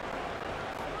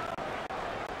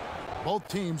 Both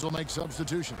teams will make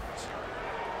substitutions.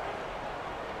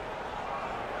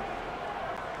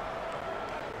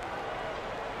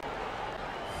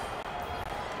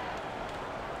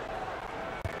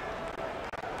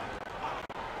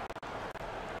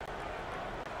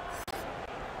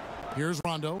 Here's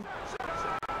Rondo.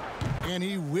 And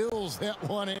he wheels that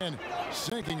one in,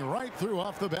 sinking right through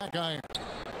off the back iron.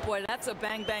 Boy, that's a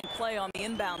bang-bang play on the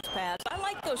inbounds pass. I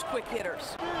like those quick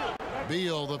hitters.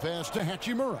 Beal the pass to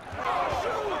Hachimura.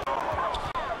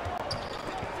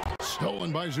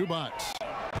 Stolen by Zubats.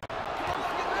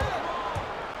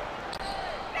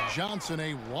 Johnson,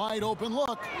 a wide open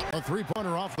look. A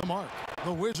three-pointer off the mark.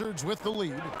 The Wizards with the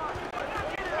lead.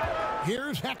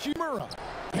 Here's Hachimura.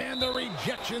 And the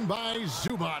rejection by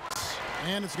Zubats.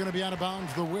 And it's going to be out of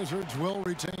bounds. The Wizards will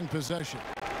retain possession.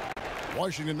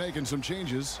 Washington making some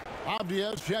changes.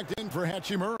 Avdia's checked in for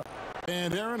Hachimura.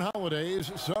 And Aaron Holiday's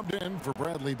subbed in for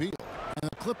Bradley Beal. And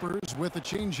the Clippers with a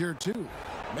change here too.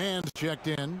 Mann's checked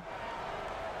in.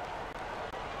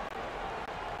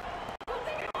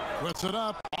 Puts it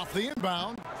up off the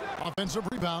inbound. Offensive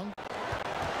rebound.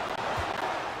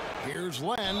 Here's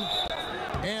Len.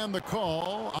 And the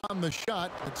call on the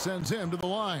shot that sends him to the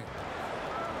line.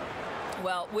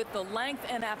 Well, with the length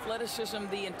and athleticism,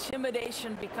 the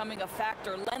intimidation becoming a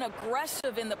factor. Len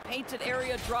aggressive in the painted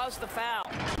area, draws the foul.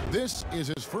 This is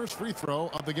his first free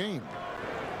throw of the game.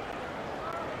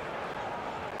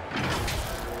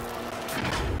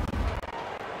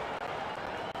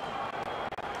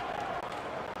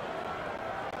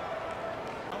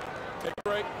 Take a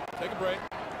break. Take a break.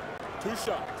 2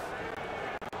 shots.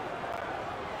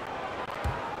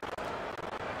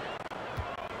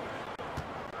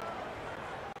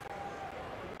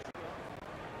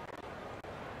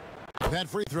 That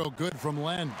free throw good from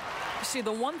Len. See,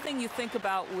 the one thing you think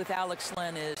about with Alex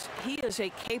Len is he is a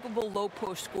capable low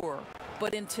post scorer.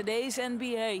 But in today's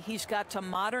NBA, he's got to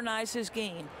modernize his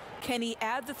game. Can he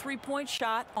add the three-point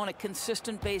shot on a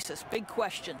consistent basis? Big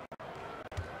question.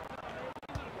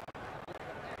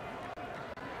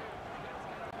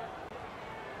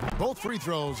 Both free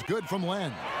throws good from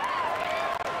Len.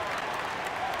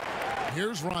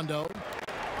 Here's Rondo.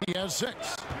 He has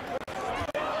 6.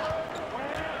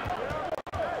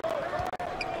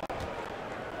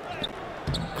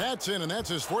 That's in, and that's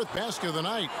his 4th basket of the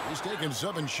night. He's taken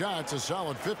 7 shots, a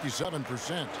solid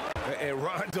 57%. And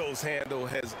Rondo's handle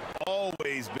has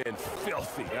always been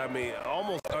filthy. I mean,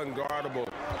 almost unguardable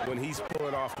when he's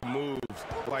pulling off the moves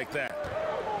like that.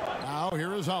 Now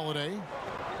here is Holiday.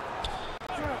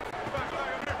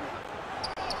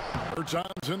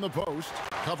 Bertans in the post,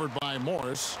 covered by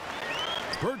Morris.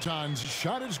 Bertans'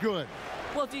 shot is good.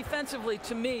 Well, defensively,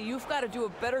 to me, you've got to do a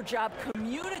better job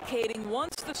communicating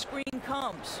once the screen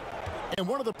comes. And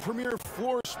one of the premier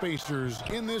floor spacers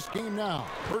in this game now.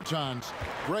 Bertans.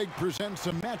 Greg presents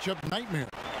a matchup nightmare.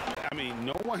 I mean,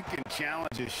 no one can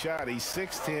challenge his shot. He's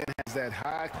 6'10", has that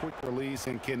high quick release,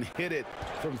 and can hit it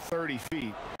from 30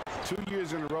 feet. 2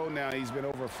 years in a row now, he's been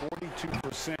over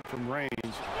 42% from range.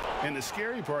 And the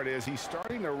scary part is he's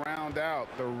starting to round out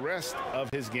the rest of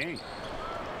his game.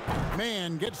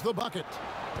 Man gets the bucket.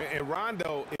 And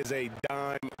Rondo is a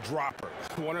dime dropper.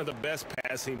 One of the best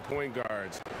passing point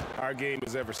guards our game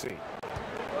has ever seen.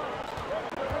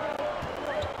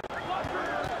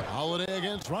 Holiday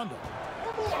against Rondo.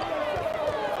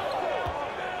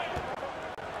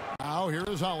 Now here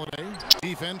is Holiday.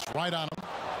 Defense right on him.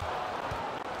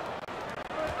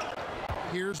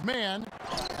 Here's Mann.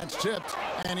 That's tipped,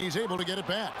 and he's able to get it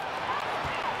back.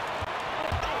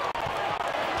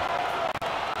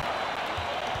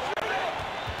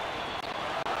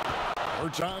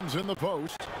 Bertans in the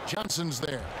post. Johnson's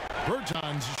there.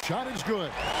 Bertans' shot is good.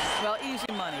 Well, easy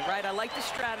money, right? I like the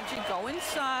strategy. Go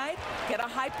inside, get a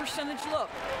high percentage look.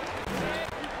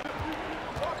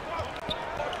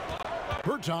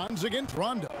 Bertans against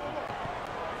Rondo.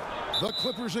 The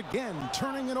Clippers again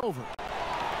turning it over.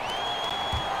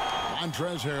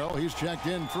 Montrezl Harrell, he's checked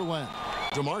in for Len.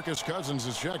 DeMarcus Cousins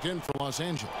is checked in for Los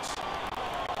Angeles.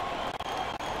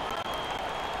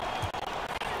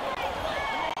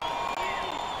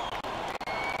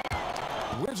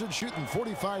 Wizards shooting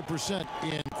 45%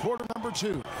 in quarter number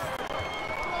 2.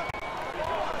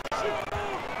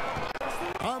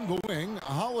 On the wing,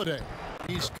 Holiday.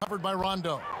 He's covered by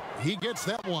Rondo. He gets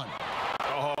that one.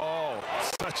 Oh,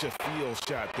 such a field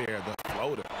shot there, the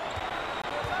floater.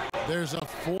 There's a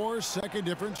 4-second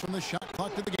difference from the shot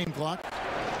clock to the game clock.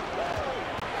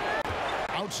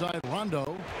 Outside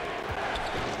Rondo.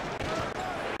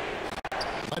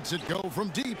 Lets it go from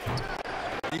deep.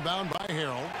 Rebound by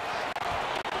Harrell.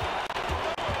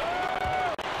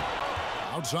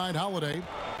 Outside Holiday.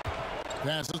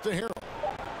 Passes to Harrell.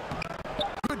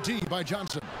 Good D by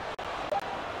Johnson.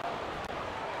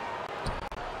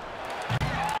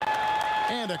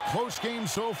 And a close game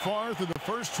so far through the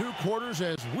first 2 quarters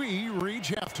as we reach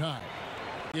halftime.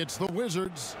 It's the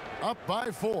Wizards up by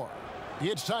 4.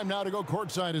 It's time now to go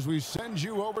courtside as we send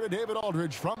you over to David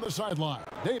Aldridge from the sideline.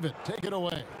 David, take it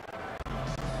away.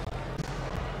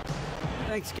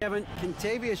 Thanks, Kevin.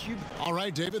 Contavious, you... All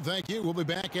right, David, thank you. We'll be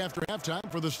back after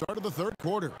halftime for the start of the third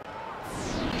quarter.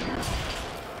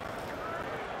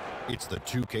 It's the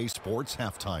 2K Sports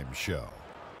Halftime Show.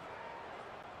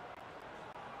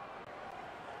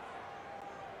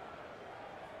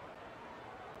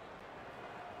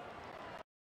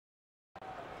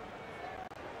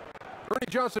 Ernie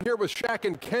Johnson here with Shaq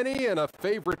and Kenny, and a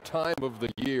favorite time of the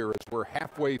year as we're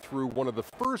halfway through one of the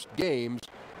first games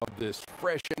of this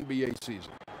fresh NBA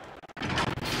season.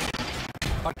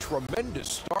 A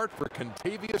tremendous start for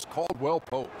Contavious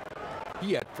Caldwell-Pope.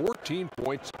 He had 14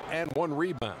 points and 1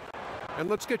 rebound. And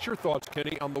let's get your thoughts,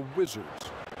 Kenny, on the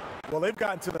Wizards. Well, they've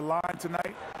gotten to the line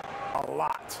tonight a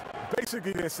lot.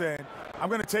 Basically, they're saying, I'm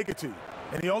going to take it to you.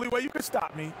 And the only way you can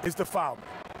stop me is to foul me.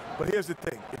 But here's the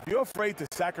thing. If you're afraid to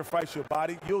sacrifice your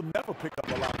body, you'll never pick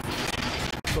up a lot.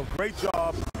 So great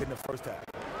job in the first half.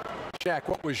 Shaq,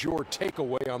 what was your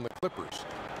takeaway on the Clippers?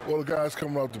 Well, the guys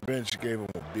coming off the bench gave them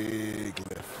a big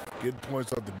lift. Getting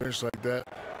points off the bench like that,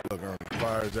 look, Ernie,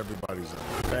 fires everybody's a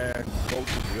fan,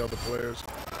 coaches, the other players.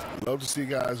 Love to see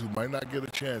guys who might not get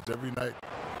a chance every night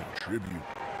contribute.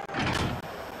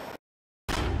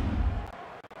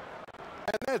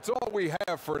 And that's all we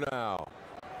have for now.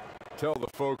 Tell the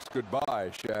folks goodbye,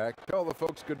 Shaq. Tell the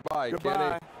folks goodbye, Goodbye.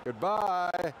 Kenny.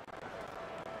 Goodbye.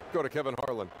 Go to Kevin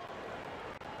Harlan.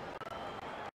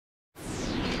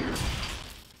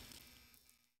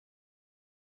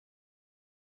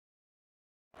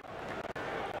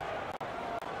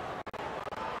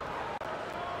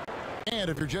 And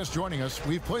if you're just joining us,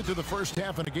 we've played through the first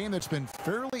half in a game that's been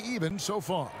fairly even so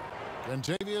far.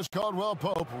 Contavious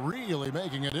Caldwell-Pope really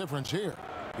making a difference here.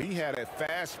 He had a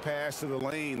fast pass to the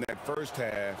lane that first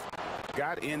half,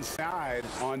 got inside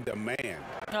on demand.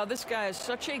 Now, this guy is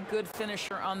such a good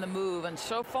finisher on the move, and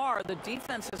so far the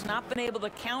defense has not been able to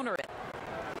counter it.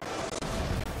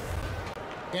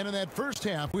 And in that first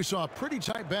half, we saw a pretty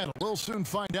tight battle. We'll soon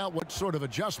find out what sort of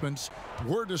adjustments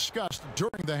were discussed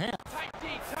during the half.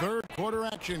 Third quarter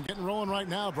action getting rolling right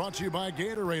now, brought to you by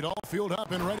Gatorade, all fueled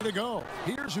up and ready to go.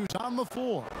 Here's who's on the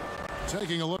floor.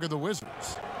 Taking a look at the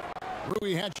Wizards.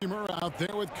 Rui Hachimura out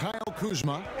there with Kyle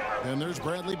Kuzma. Then there's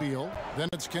Bradley Beal. Then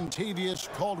it's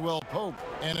Contavious Caldwell-Pope.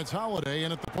 And it's Holiday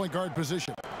in at the point guard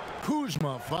position.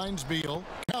 Kuzma finds Beal.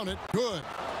 Count it. Good.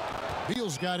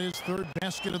 Beal's got his third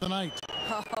basket of the night.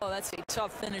 Oh, that's a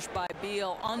tough finish by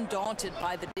Beal, undaunted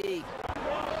by the D.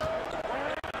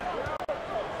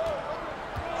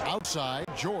 Outside,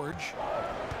 George.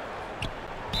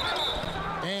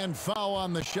 And foul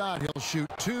on the shot. He'll shoot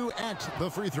 2 at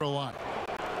the free throw line.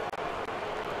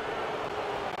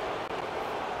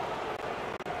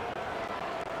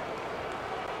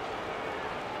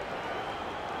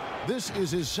 This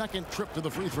is his second trip to the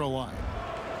free throw line.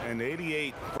 And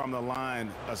 88 from the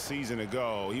line a season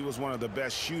ago. He was one of the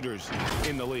best shooters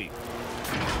in the league.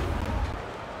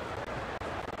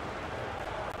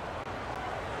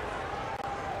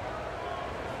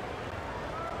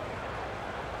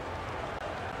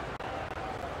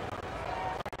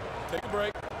 Take a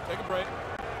break. Take a break.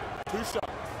 2 shots.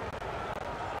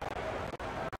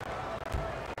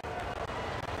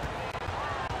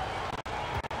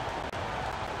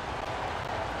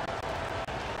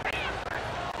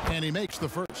 And he makes the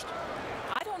first.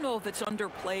 I don't know if it's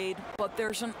underplayed, but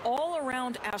there's an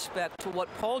all-around aspect to what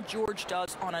Paul George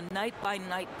does on a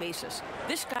night-by-night basis.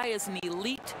 This guy is an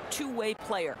elite two-way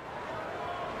player.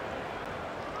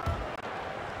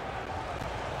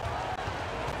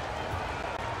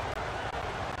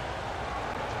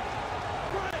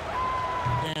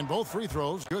 And both free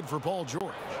throws good for Paul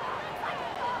George.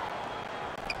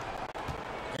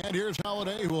 And here's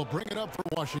Holiday, who will bring it up for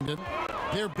Washington.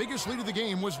 Their biggest lead of the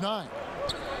game was 9.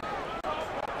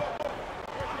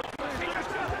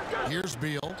 Here's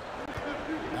Beal.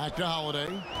 Back to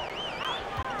Holiday.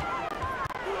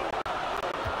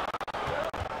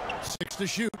 6 to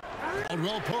shoot.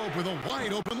 Caldwell-Pope with a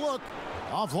wide open look.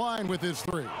 Offline with his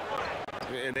 3.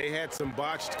 And they had some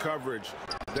botched coverage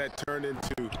that turned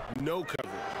into no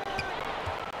coverage.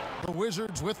 The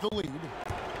Wizards with the lead.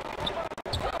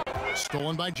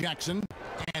 Stolen by Jackson.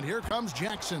 And here comes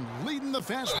Jackson leading the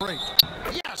fast break.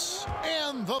 Yes!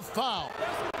 And the foul.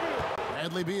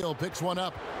 Bradley Beal picks one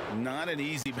up. Not an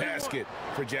easy basket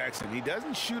for Jackson. He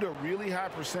doesn't shoot a really high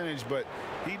percentage, but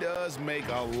he does make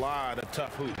a lot of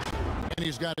tough hoops. And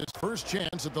he's got his first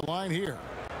chance at the line here.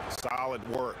 Solid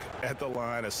work at the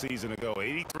line a season ago.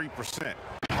 83%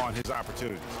 on his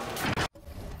opportunities.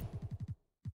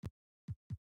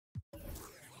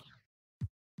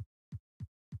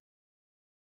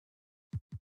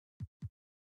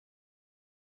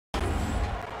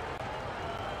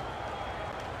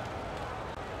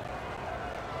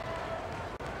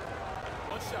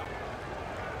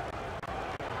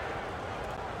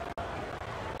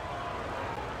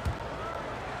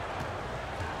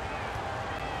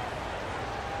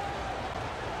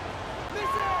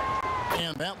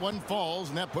 And that one falls,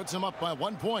 and that puts him up by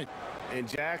 1 point. And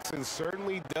Jackson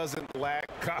certainly doesn't lack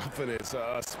confidence.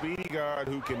 A speedy guard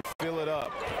who can fill it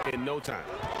up in no time.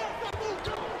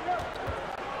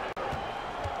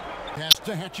 Pass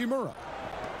to Hachimura.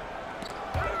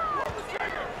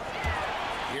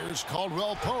 Here's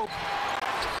Caldwell Pope.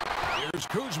 Here's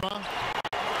Kuzma.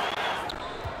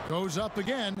 Goes up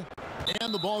again.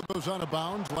 And the ball goes out of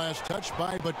bounds. Last touch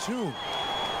by Batum.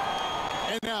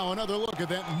 And now another look at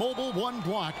that mobile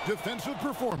one-block defensive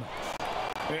performance.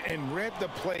 And read the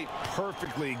play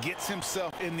perfectly. Gets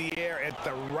himself in the air at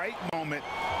the right moment.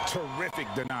 Terrific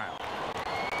denial.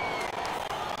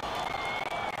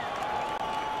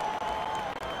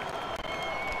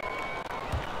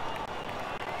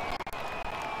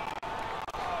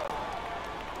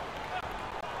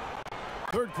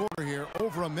 Third quarter here,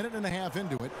 over a minute and a half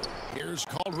into it. Here's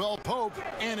Caldwell Pope,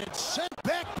 and it's sent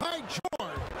back by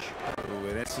George. Ooh,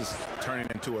 and this is turning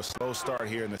into a slow start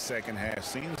here in the second half.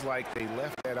 Seems like they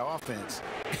left that offense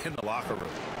in the locker room.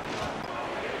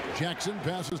 Jackson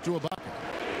passes to Ibaka.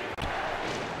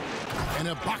 And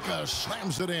Ibaka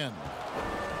slams it in.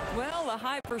 Well, a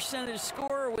high percentage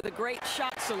scorer with a great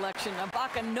shot selection.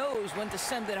 Ibaka knows when to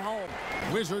send it home.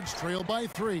 Wizards trail by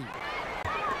 3.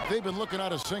 They've been looking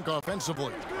out of sync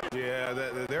offensively. Yeah,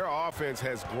 their offense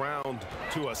has ground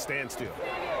to a standstill.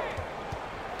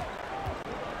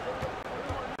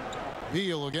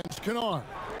 Beal against Kennard.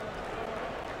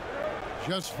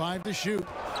 Just 5 to shoot.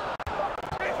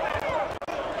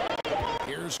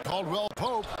 Here's Caldwell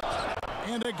Pope.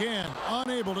 And again,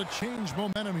 unable to change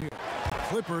momentum here.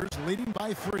 Clippers leading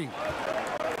by 3.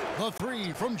 The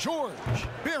 3 from George.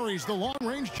 Buries the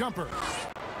long-range jumper.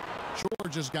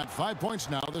 George has got 5 points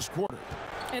now this quarter.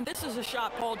 And this is a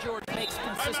shot Paul George makes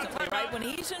consistently, right? When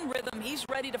he's in rhythm, he's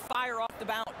ready to fire off the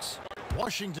bounce.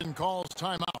 Washington calls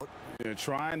timeout. They're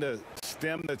trying to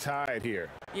stem the tide here.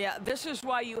 Yeah, this is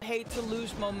why you hate to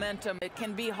lose momentum. It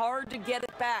can be hard to get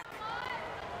it back.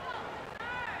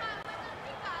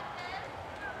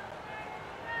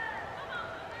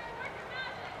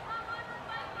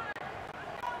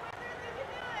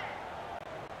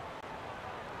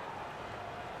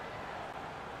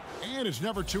 And it's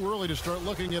never too early to start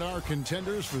looking at our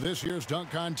contenders for this year's dunk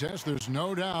contest. There's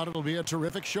no doubt it'll be a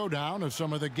terrific showdown of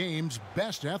some of the game's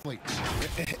best athletes.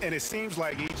 And it seems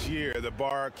like each year the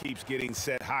bar keeps getting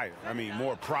set higher. I mean,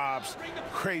 more props,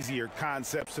 crazier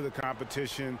concepts to the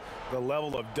competition, the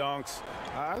level of dunks.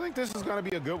 I think this is going to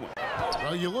be a good one.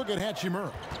 Well, you look at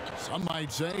Hachimura. Some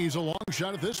might say he's a long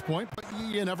shot at this point, but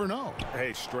you never know.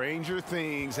 Hey, stranger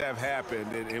things have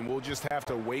happened, and we'll just have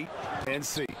to wait and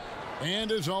see.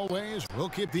 And as always, we'll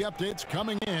keep the updates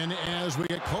coming in as we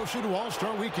get closer to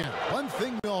All-Star Weekend. One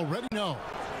thing we already know,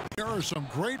 there are some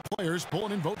great players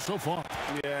pulling in votes so far.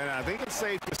 Yeah, and I think it's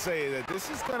safe to say that this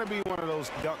is going to be one of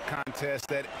those dunk contests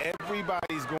that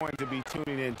everybody's going to be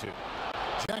tuning into.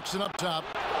 Jackson up top.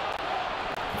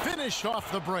 Finished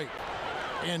off the break.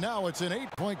 And now it's an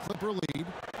 8-point Clipper lead.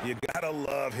 You got to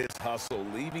love his hustle,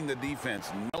 leaving the defense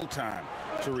no time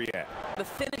to react. The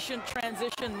finish in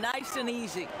transition, nice and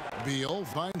easy. Beal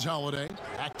finds Holiday.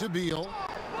 Back to Beal.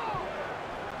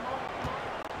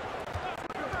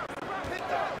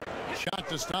 Shot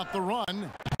to stop the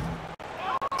run.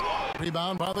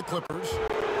 Rebound by the Clippers.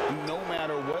 No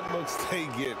matter what looks they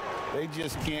get, they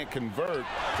just can't convert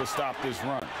to stop this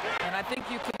run. And I think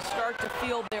you can start to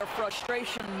feel their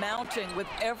frustration mounting. With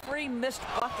every missed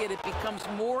bucket, it becomes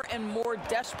more and more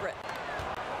desperate.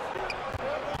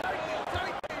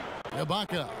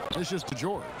 Ibaka dishes to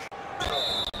George.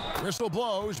 Whistle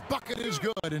blows. Bucket is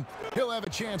good, and he'll have a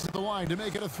chance at the line to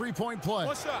make it a 3-point play.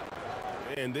 What's up?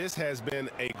 And this has been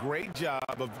a great job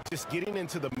of just getting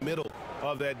into the middle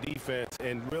of that defense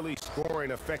and really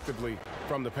scoring effectively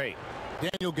from the paint.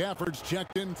 Daniel Gafford's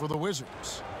checked in for the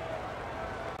Wizards.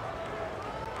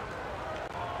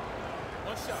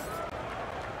 What's up?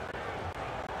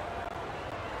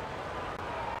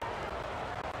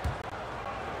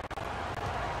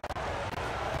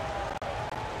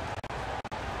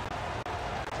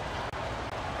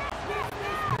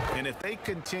 And if they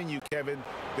continue, Kevin,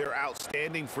 their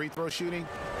outstanding free throw shooting,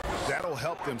 that'll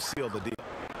help them seal the deal.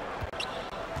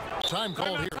 Time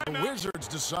called here. The Wizards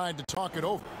decide to talk it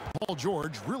over. Paul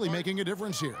George really making a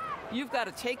difference here. You've got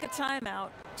to take a timeout,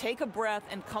 take a breath,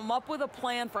 and come up with a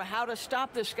plan for how to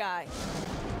stop this guy.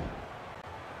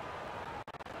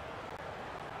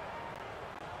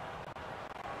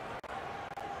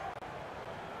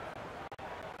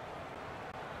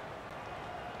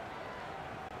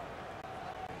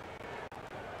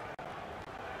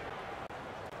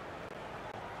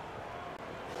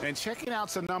 And checking out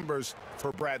some numbers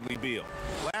for Bradley Beal.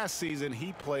 Last season,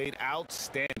 he played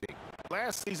outstanding.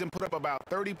 Last season put up about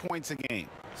 30 points a game,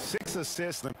 6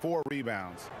 assists and 4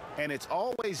 rebounds. And it's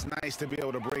always nice to be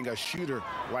able to bring a shooter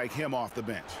like him off the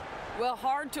bench. Well,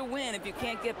 hard to win if you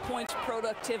can't get points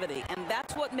productivity, and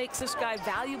that's what makes this guy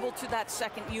valuable to that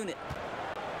second unit.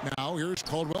 Now here's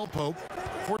Caldwell Pope,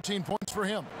 14 points for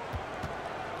him.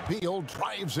 Beal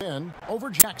drives in over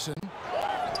Jackson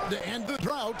to end the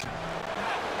drought.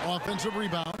 Offensive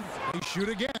rebound. They shoot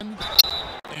again.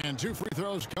 And 2 free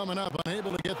throws coming up,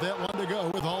 unable to get that one to go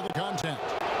with all the contact.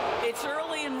 It's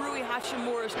early in Rui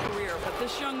Hachimura's career, but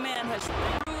this young man has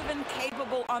proven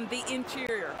capable on the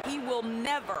interior. He will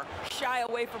never shy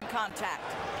away from contact.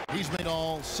 He's made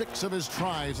all 6 of his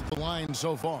tries at the line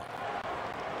so far.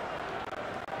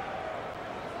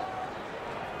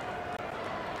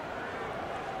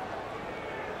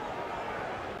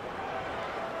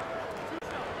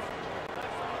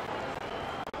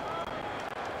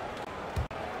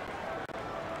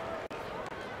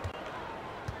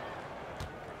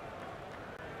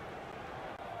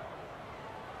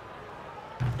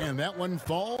 And that one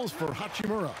falls for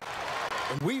Hachimura.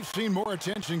 And we've seen more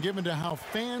attention given to how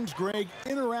fans, Greg,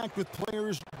 interact with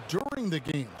players during the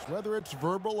games, whether it's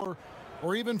verbal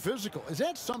or even physical. Is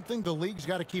that something the league's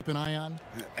got to keep an eye on?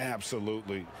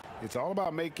 Absolutely. It's all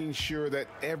about making sure that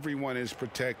everyone is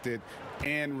protected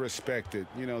and respected.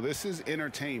 You know, this is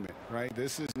entertainment, right?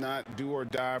 This is not do or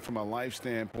die from a life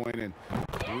standpoint, and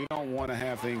we don't want to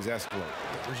have things escalate.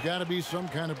 There's got to be some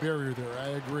kind of barrier there. I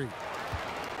agree.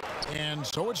 And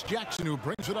so it's Jackson who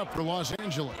brings it up for Los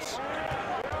Angeles.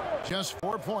 Just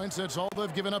 4 points. That's all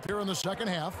they've given up here in the second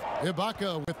half.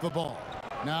 Ibaka with the ball.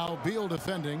 Now Beal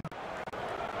defending.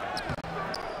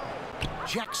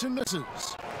 Jackson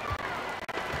misses.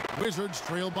 Wizards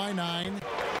trail by 9.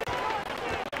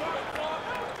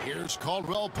 Here's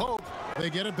Caldwell Pope. They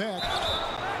get it back.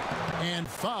 And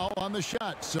foul on the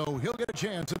shot, so he'll get a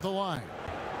chance at the line.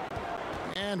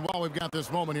 And while we've got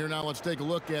this moment here, now let's take a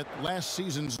look at last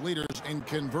season's leaders in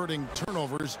converting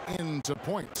turnovers into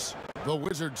points. The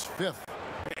Wizards 5th.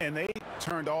 And they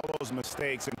turned all those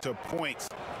mistakes into points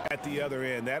at the other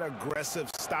end. That aggressive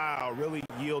style really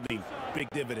yielding big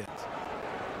dividends.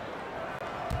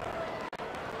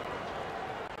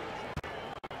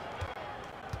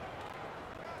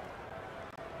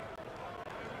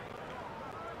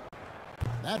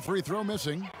 That free throw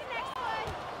missing.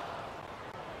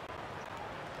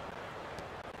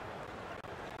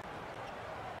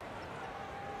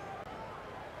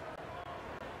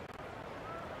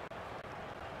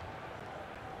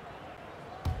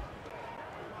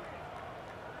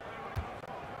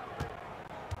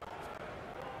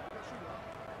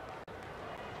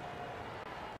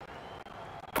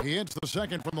 He hits the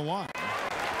second from the line.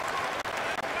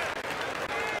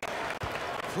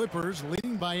 Clippers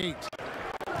leading by 8.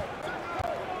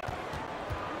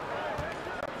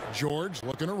 George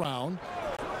looking around.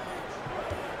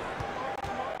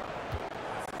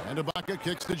 And Ibaka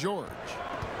kicks to George.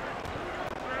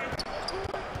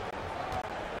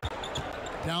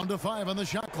 Down to 5 on the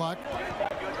shot clock.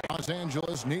 Los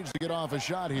Angeles needs to get off a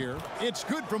shot here. It's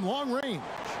good from long range.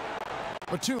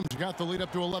 Batum's got the lead up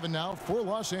to 11 now for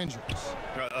Los Angeles.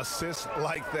 Assists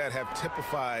like that have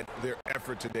typified their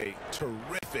effort today.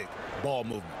 Terrific ball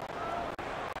movement.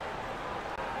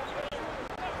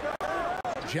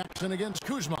 Jackson against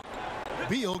Kuzma.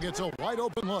 Beal gets a wide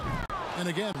open look. And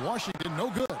again, Washington no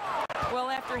good. Well,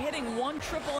 after hitting 1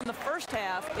 triple in the first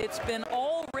half, it's been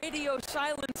all radio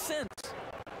silent since.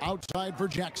 Outside for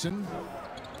Jackson.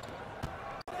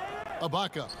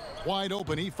 Ibaka wide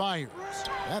open. He fires.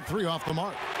 That 3 off the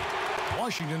mark.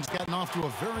 Washington's gotten off to a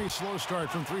very slow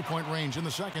start from 3-point range in the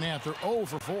second half. They're 0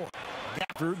 for 4.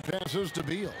 Gafford passes to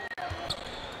Beal.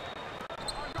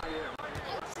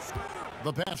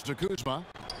 The pass to Kuzma.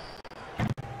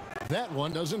 That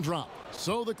one doesn't drop.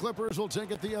 So the Clippers will take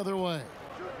it the other way.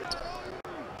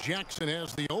 Jackson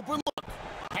has the open look.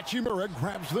 Hachimura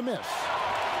grabs the miss.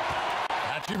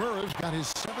 Hachimura's got his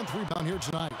 7th rebound here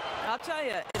tonight. I'll tell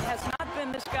you, it has not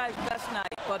been this guy's best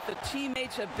night, but the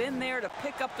teammates have been there to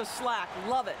pick up the slack.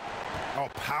 Love it. Oh,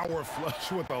 power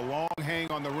flush with a long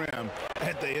hang on the rim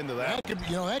at the end of that.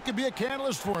 That could be a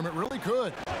catalyst for him. It really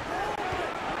could.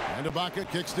 And Ibaka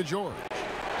kicks to George.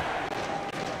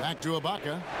 Back to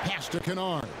Ibaka. Pass to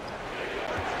Kennard.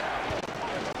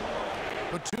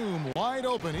 Batum wide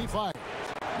open. He fires.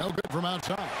 No good from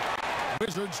outside.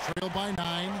 Wizards trail by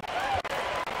 9.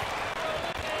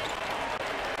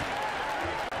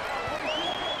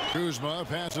 Kuzma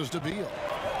passes to Beal.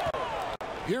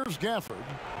 Here's Gafford.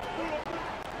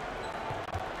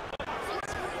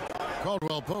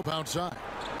 Caldwell Pope outside.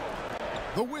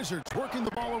 The Wizards working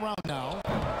the ball around now.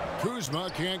 Kuzma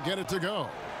can't get it to go.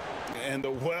 And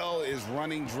the well is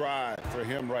running dry for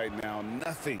him right now.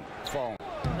 Nothing falling.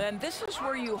 And this is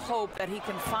where you hope that he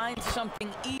can find something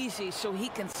easy so he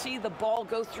can see the ball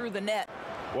go through the net.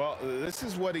 Well, this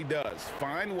is what he does.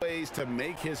 Find ways to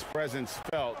make his presence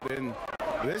felt, and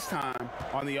this time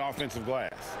on the offensive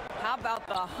glass. How about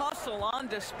the hustle on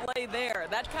display there?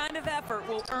 That kind of effort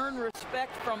will earn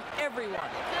respect from everyone.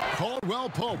 Caldwell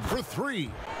Pope for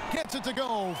three. Gets it to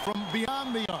go from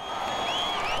beyond the arc.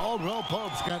 Caldwell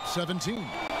Pope's got 17.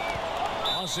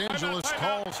 Los Angeles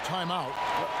calls timeout.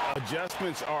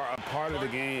 Adjustments are a part of the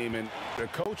game, and the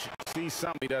coach sees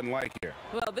something he doesn't like here.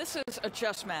 Well, this is a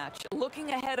chess match. Looking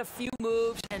ahead a few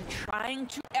moves and trying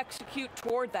to execute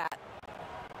toward that.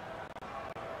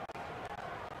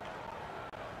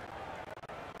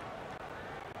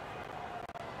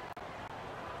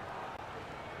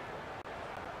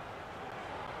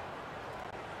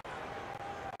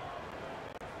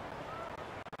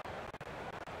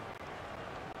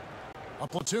 A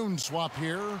platoon swap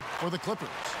here for the Clippers.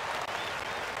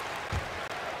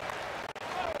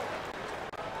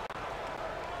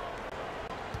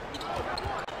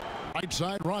 Right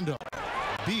side, Rondo.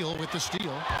 Beal with the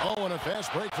steal. Oh, and a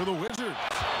fast break for the Wizards.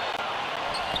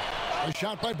 A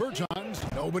shot by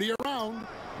Bertans. Nobody around.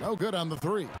 No good on the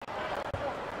three.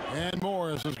 And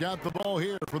Morris has got the ball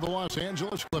here for the Los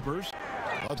Angeles Clippers.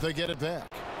 But they get it back.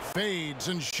 Fades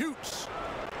and shoots.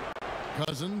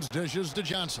 Cousins dishes to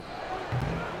Johnson.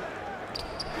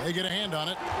 They get a hand on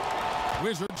it.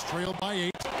 Wizards trail by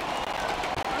 8.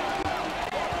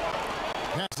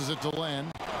 Passes it to Len.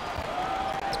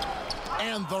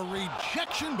 And the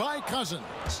rejection by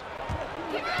Cousins.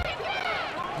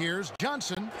 Here's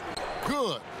Johnson.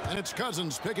 Good. And it's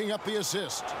Cousins picking up the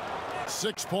assist.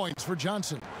 6 points for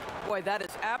Johnson. Boy, that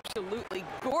is absolutely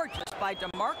gorgeous by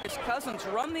DeMarcus Cousins.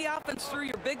 Run the offense through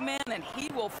your big man, and he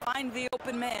will find the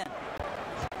open man.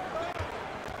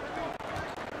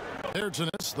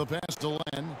 There's the pass to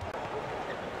Len.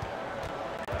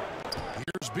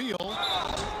 Here's Beal.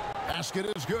 Basket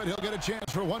is good. He'll get a chance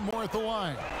for one more at the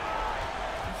line.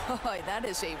 Boy, that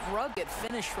is a rugged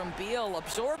finish from Beal.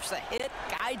 Absorbs the hit,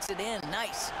 guides it in.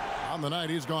 Nice. On the night,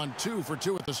 he's gone 2 for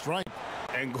 2 at the stripe.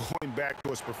 And going back to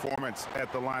his performance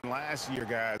at the line last year,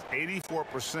 guys,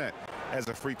 84% as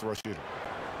a free throw shooter.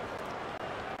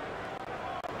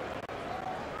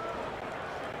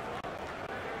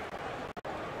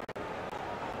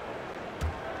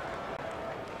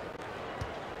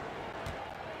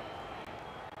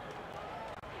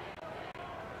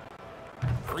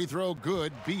 Free throw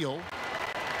good, Beal.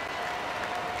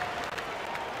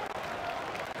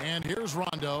 And here's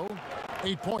Rondo.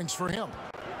 8 points for him.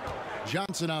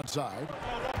 Johnson outside.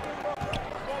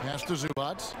 Pass to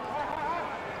Zubac.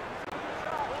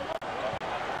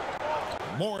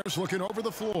 Morris looking over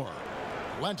the floor.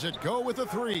 Lets it go with a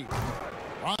 3.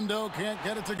 Rondo can't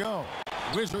get it to go.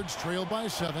 Wizards trail by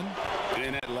 7.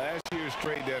 And at last year's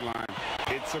trade deadline,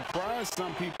 it surprised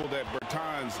some people that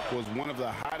Bertans was one of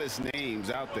the hottest names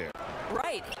out there.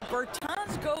 Right.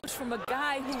 Bertans goes from a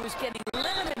guy who was getting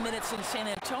limited minutes in San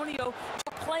Antonio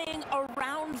to playing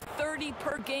around 30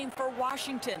 per game for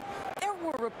Washington. There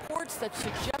were reports that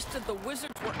suggested the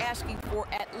Wizards were asking for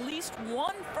at least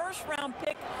 1 first-round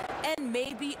pick and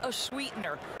maybe a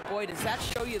sweetener. Boy, does that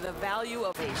show you the value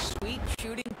of a sweet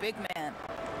shooting big man.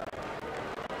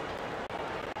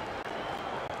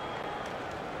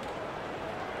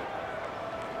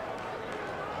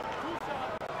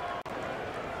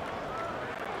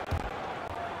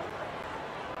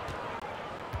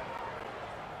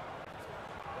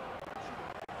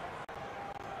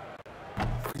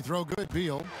 Throw good,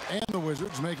 Beal. And the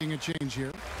Wizards making a change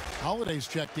here. Holiday's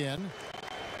checked in.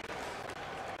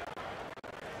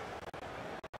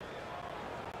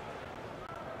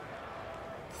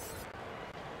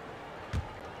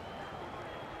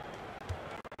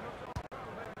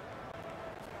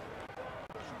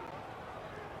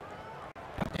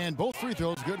 And both free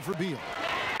throws good for Beal.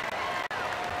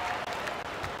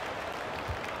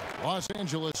 Los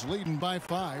Angeles leading by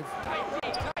 5.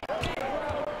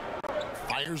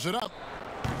 Fires it up.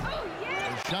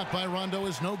 The shot by Rondo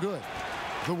is no good.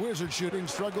 The Wizard shooting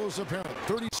struggles apparent.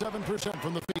 37%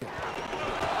 from the field.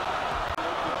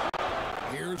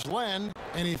 Here's Len,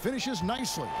 and he finishes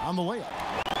nicely on the layup.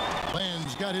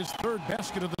 Len's got his 3rd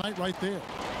basket of the night right there.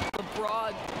 The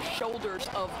broad shoulders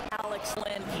of Alex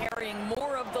Len carrying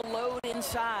more of the load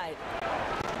inside.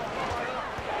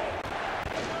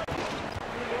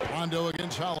 Rondo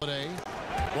against Holiday.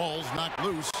 Ball's knocked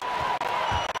loose.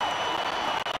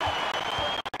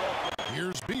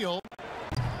 Here's Beal.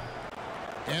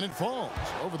 And it falls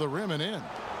over the rim and in.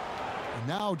 And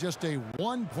now just a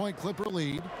 1-point Clipper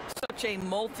lead. Such a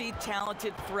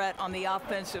multi-talented threat on the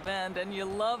offensive end, and you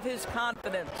love his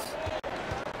confidence.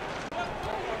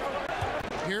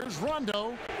 Here's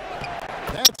Rondo.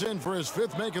 That's in for his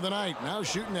 5th make of the night. Now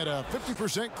shooting at a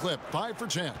 50% clip, 5 for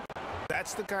 10.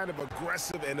 That's the kind of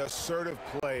aggressive and assertive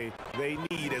play they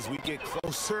need as we get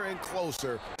closer and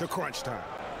closer to crunch time.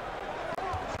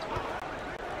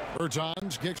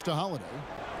 Bertans kicks to Holiday.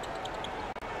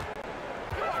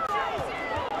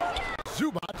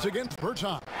 Zubats against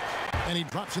Bertans. And he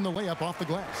drops in the layup off the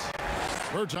glass.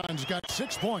 Bertans got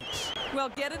 6 points. Well,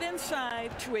 get it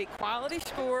inside to a quality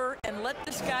scorer and let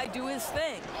this guy do his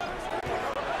thing.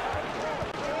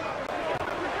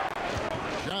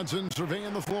 Johnson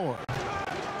surveying the floor.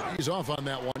 He's off on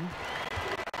that one.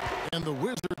 And the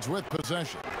Wizards with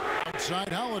possession.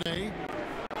 Outside Holiday.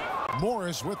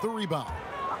 Morris with the rebound.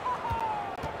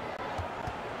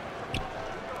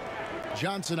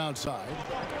 Johnson outside.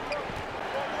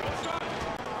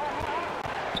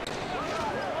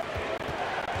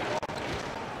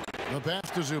 The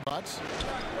pass to Zubats.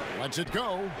 Lets it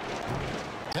go.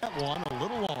 That one a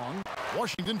little long.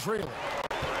 Washington trailing.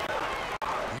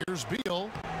 Here's Beal.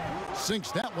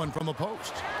 Sinks that one from the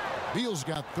post. Beal's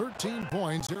got 13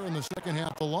 points here in the second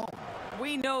half alone.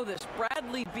 We know this.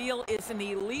 Bradley Beal is an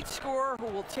elite scorer who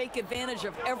will take advantage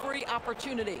of every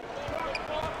opportunity.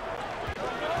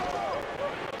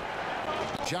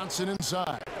 Johnson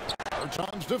inside.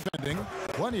 Bertans defending.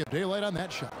 Plenty of daylight on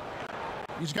that shot.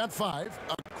 He's got 5.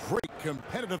 A great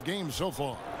competitive game so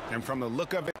far. And from the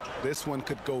look of it, this one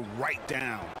could go right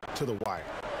down to the wire.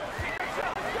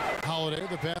 Holiday,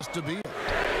 the pass to Beal.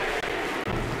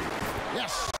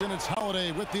 Yes, and it's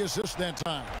Holiday with the assist that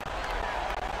time.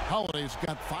 Holiday's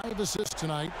got 5 assists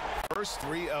tonight. First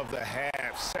 3 of the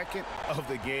half, second of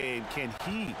the game. Can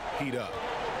he heat up?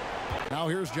 Now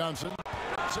here's Johnson.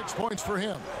 6 points for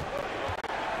him.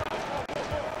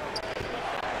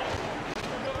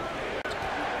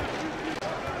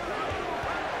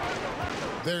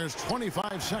 There's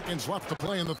 25 seconds left to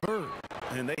play in the third.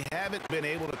 And they haven't been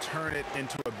able to turn it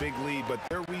into a big lead, but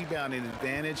their rebounding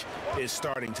advantage is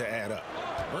starting to add up.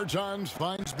 Bertans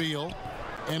finds Beal,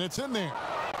 and it's in there.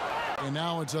 And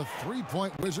now it's a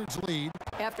 3-point Wizards lead.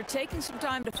 After taking some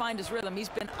time to find his rhythm, he's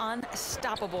been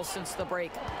unstoppable since the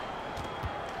break.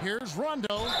 Here's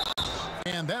Rondo,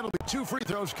 and that'll be 2 free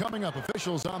throws coming up.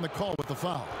 Officials on the call with the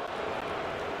foul.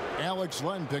 Alex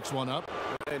Len picks one up.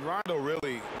 And Rondo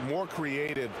really more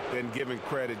creative than given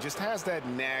credit. Just has that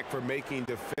knack for making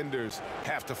defenders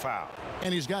have to foul.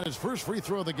 And he's got his first free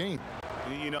throw of the game.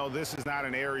 You know, this is not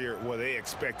an area where they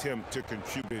expect him to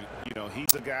contribute. You know,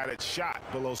 he's a guy that shot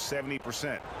below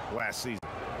 70% last season.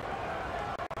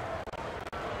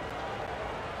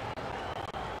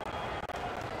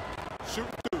 Shoot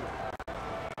 2.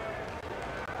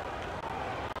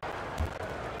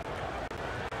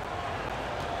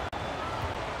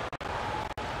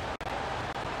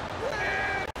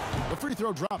 The free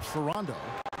throw drops for Rondo.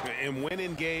 And when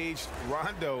engaged,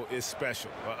 Rondo is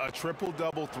special. A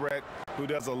triple-double threat who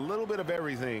does a little bit of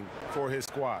everything for his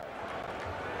squad.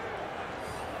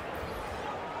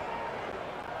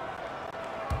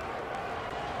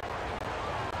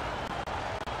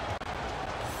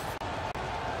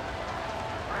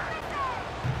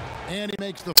 And he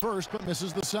makes the first but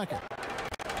misses the second.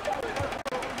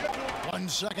 1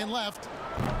 second left.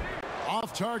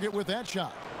 Off target with that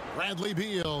shot. Bradley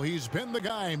Beal, he's been the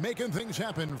guy making things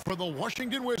happen for the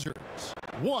Washington Wizards.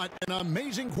 What an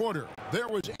amazing quarter. There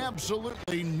was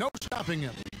absolutely no stopping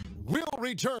him. We'll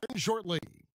return shortly.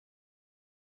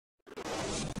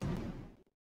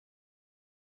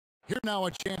 Here now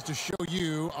a chance to show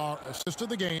you our assist of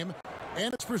the game,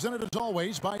 and it's presented as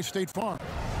always by State Farm.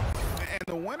 And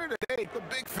the winner today, the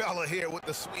big fella here with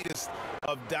the sweetest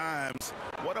of dimes.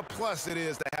 What a plus it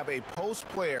is to have a post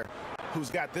player who's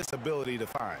got this ability to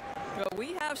find. Well,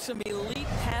 we have some elite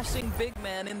passing big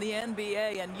men in the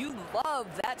NBA, and you love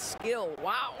that skill.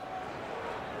 Wow.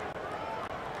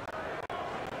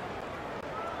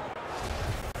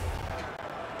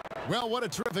 Well, what a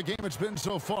terrific game it's been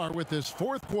so far, with this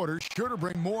fourth quarter sure to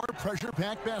bring more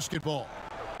pressure-packed basketball.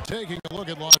 Taking a look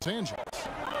at Los Angeles.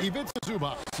 Ivica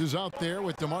Zubats is out there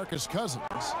with DeMarcus Cousins.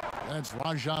 That's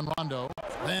Rajon Rondo.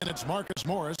 Then it's Marcus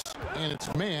Morris, and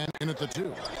it's man in at the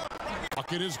 2.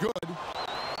 Bucket is good.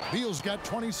 Beal's got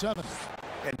 27.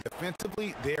 And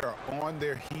defensively, they are on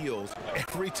their heels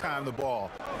every time the ball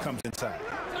comes inside.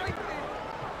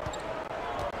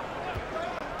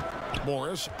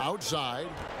 Morris outside.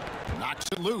 Knocks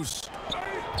it loose.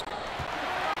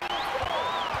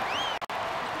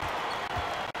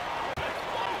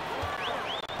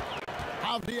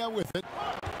 Avdia with it.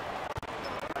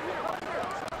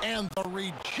 And the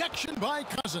rejection by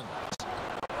Cousins.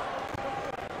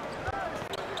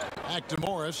 Back to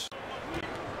Morris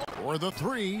for the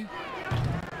three.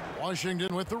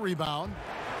 Washington with the rebound.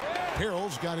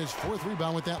 Harrell's got his 4th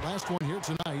rebound with that last one here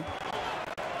tonight.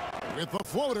 With the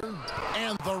floater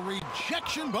and the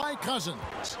rejection by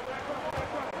Cousins.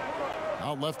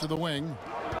 Out left to the wing.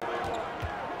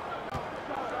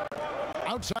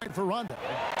 Outside for Rondo.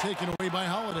 Taken away by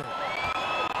Holiday.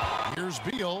 Here's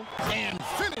Beal and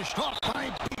finished off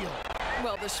by Beal.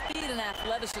 Well, the speed and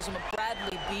athleticism of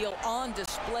Bradley Beal on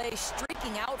display,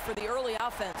 streaking out for the early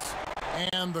offense.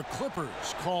 And the Clippers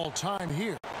call time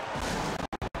here.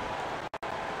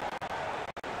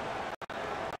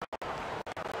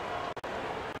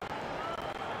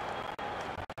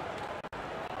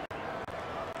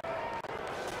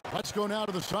 Let's go now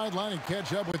to the sideline and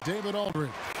catch up with David Aldridge.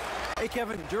 Hey,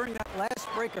 Kevin, during that last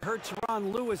break, I heard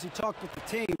Tyronn Lue as he talked with the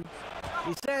team.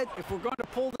 He said, if we're going to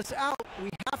pull this out,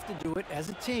 we have to do it as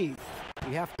a team.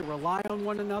 We have to rely on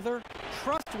one another,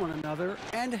 trust one another,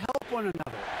 and help one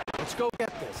another. Let's go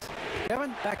get this.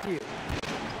 Kevin, back to you.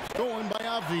 Going by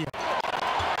Avdia.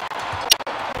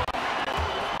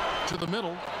 To the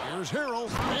middle. Here's Harrell,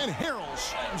 and Harrell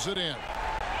slams it in.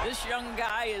 This young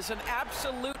guy is an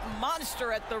absolute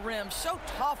monster at the rim. So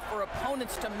tough for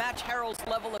opponents to match Harrell's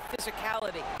level of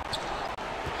physicality.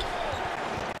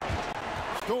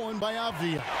 Going by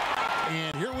Avdia.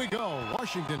 And here we go.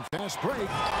 Washington fast break,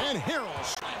 and Harrell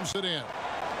slams it in.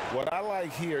 What I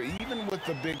like here, even with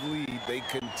the big lead, they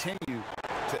continue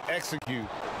to execute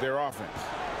their offense.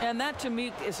 And that, to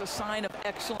me, is a sign of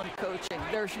excellent coaching.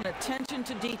 There's an attention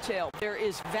to detail. There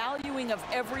is valuing of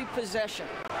every possession.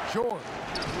 Sure.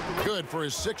 Good for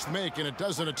his 6th make and a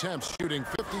dozen attempts, shooting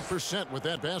 50% with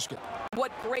that basket.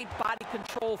 What great body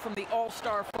control from the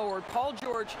all-star forward. Paul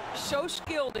George, so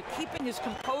skilled at keeping his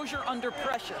composure under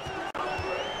pressure.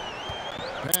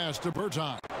 Pass to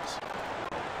Bertans.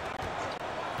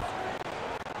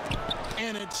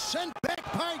 And it's sent back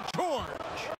by George.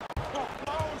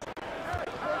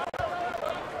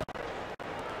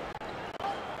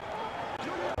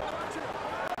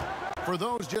 For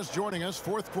those just joining us,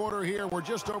 4th quarter here. We're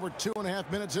just over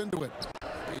 2.5 minutes into it.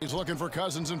 He's looking for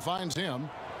Cousins and finds him.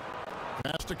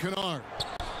 Pass to Kennard.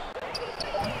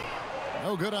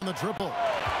 No good on the triple.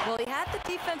 Well, he had the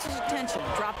defense's attention,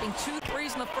 dropping 2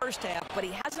 threes in the first half, but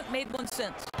he hasn't made one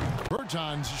since.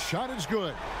 Bertans' shot is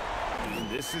good. And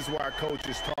this is why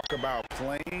coaches talk about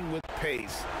playing with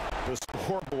pace. The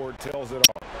scoreboard tells it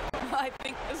all. I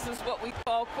think this is what we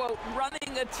call, quote,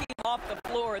 running a team off the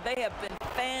floor. They have been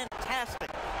fantastic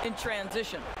in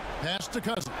transition. Pass to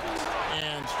Cousins.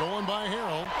 And stolen by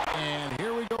Harrell. And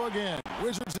here we go again.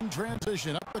 Wizards in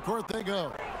transition. Up the court they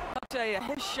go. I'll tell you,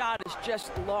 his shot is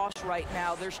just lost right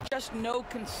now. There's just no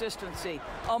consistency.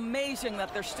 Amazing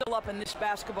that they're still up in this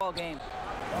basketball game.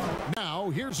 Now,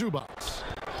 here's Zubats.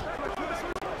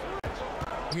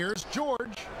 Here's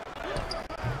George.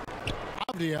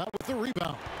 Avdia with the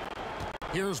rebound.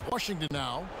 Here's Washington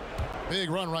now. Big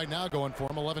run right now going for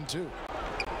him, 11-2.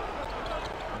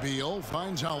 Beal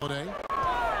finds Holiday.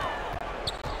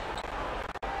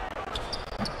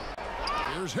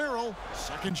 Here's Harrell.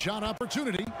 Second shot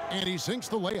opportunity, and he sinks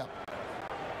the layup.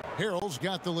 Harrell's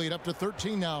got the lead up to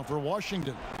 13 now for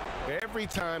Washington. Every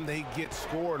time they get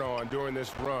scored on during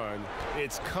this run,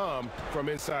 it's come from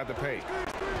inside the paint.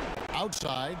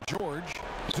 Outside, George.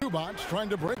 Zubats trying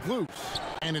to break loose.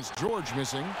 And it's George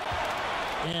missing.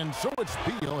 And so it's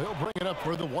Beal. He'll bring it up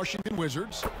for the Washington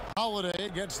Wizards. Holiday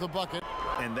gets the bucket.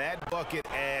 And that bucket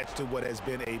adds to what has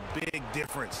been a big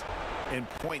difference in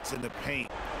points in the paint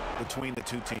between the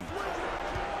two teams.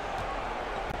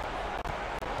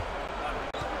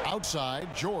 Outside,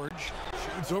 George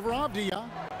shoots over Avdia.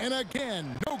 And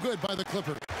again, no good by the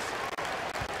Clippers.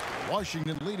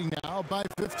 Washington leading now by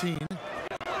 15.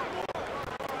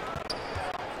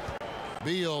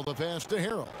 Beal the pass to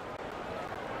Harrell.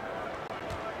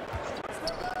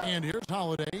 And here's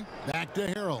Holiday. Back to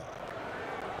Harrell.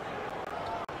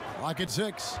 Clock at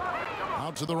 6.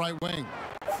 Out to the right wing.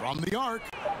 From the arc.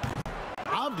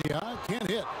 Avdia can't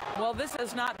hit. Well, this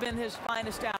has not been his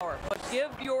finest hour, but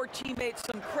give your teammates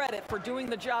some credit for doing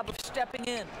the job of stepping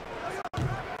in.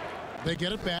 They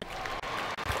get it back.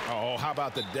 Oh, how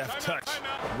about the deft touch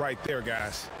right there,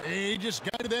 guys? He just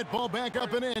guided that ball back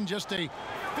up and in. Just a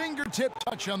fingertip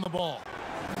touch on the ball.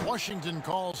 Washington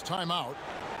calls timeout.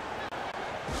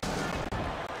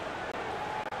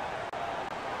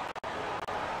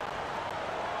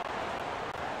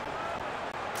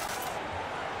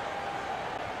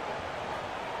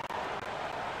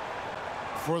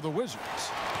 for the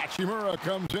Wizards. Hachimura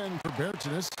comes in for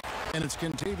Bertanis, and it's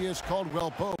Kentavious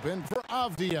Caldwell-Pope in for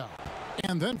Avdia.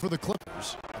 And then for the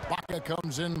Clippers, Ibaka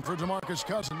comes in for DeMarcus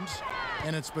Cousins,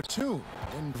 and it's Batum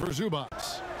in for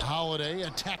Zubats. Holiday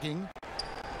attacking.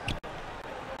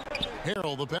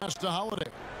 Harrell the pass to Holiday.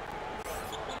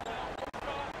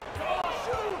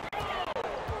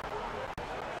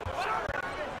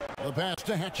 The pass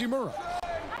to Hachimura.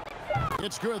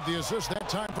 It's good. The assist that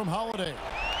time from Holiday.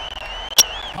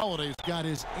 Holiday's got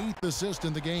his 8th assist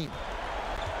in the game.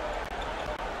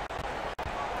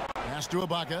 Pass to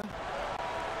Ibaka.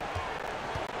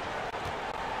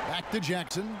 Back to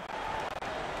Jackson.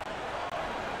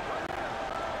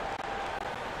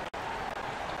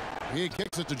 He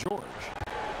kicks it to George.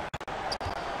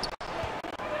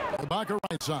 Ibaka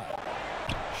right side.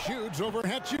 Shoots over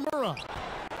Hachimura.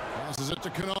 Passes it to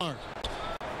Kennard.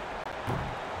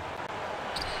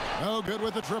 No good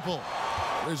with the triple.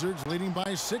 Wizards leading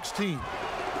by 16.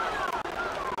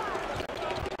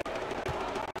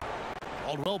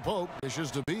 Caldwell-Pope dishes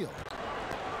to Beal.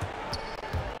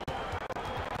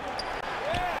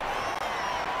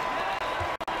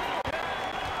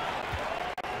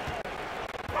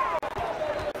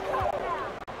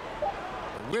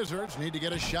 The Wizards need to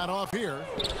get a shot off here.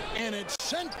 And it's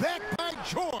sent back by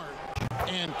George.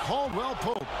 And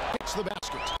Caldwell-Pope hits the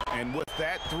basket. And with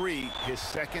that three, his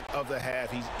second of the half,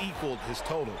 he's equaled his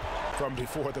total from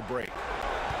before the break.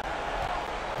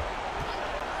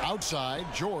 Outside,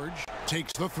 George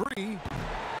takes the three.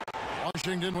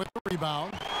 Washington with the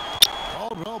rebound.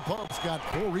 Caldwell-Pope's got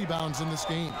 4 rebounds in this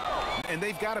game. And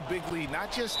they've got a big lead,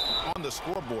 not just on the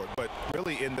scoreboard, but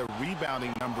really in the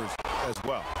rebounding numbers as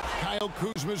well. Kyle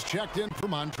Kuzma's checked in for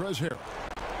Montrezl Harrell.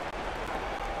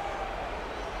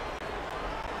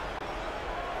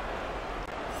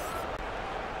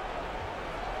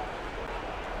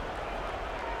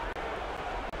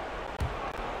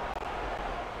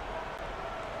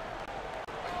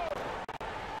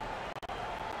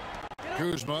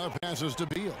 Kuzma passes to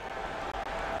Beal.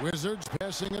 Wizards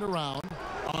passing it around.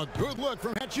 A good look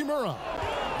from Hachimura.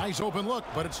 Nice open look,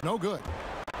 but it's no good.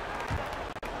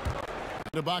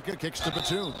 Ibaka kicks to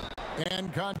Batum.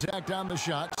 And contact on the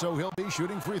shot, so he'll be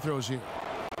shooting free throws here.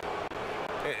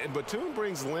 And Batum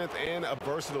brings length and a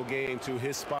versatile game to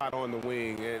his spot on the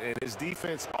wing, and his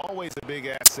defense always a big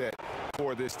asset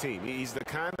for this team. He's the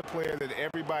kind of player that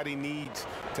everybody needs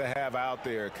to have out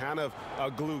there, kind of a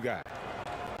glue guy.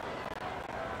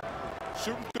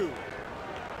 Shooting 2.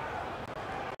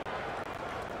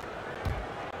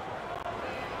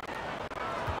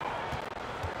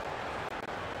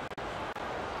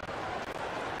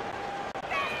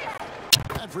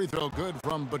 That free throw good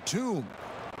from Batum.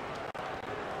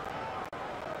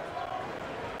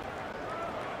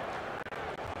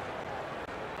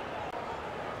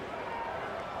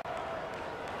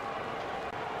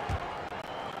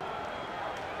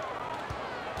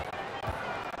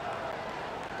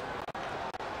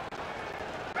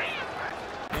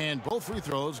 And both free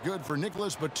throws good for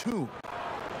Nicholas Batum.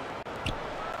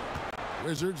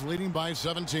 Wizards leading by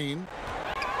 17.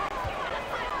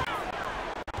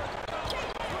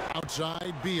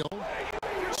 Outside Beal.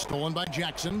 Stolen by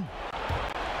Jackson.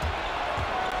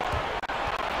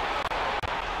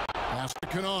 Pass to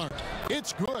Kennard.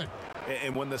 It's good.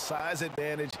 And when the size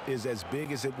advantage is as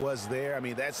big as it was there, I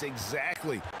mean, that's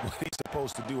exactly what he's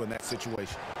supposed to do in that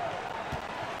situation.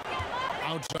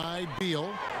 Outside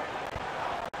Beal.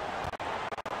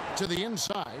 To the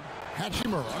inside,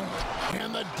 Hachimura,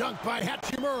 and the dunk by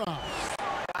Hachimura.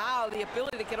 Wow, the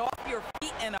ability to get off your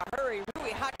feet in a hurry.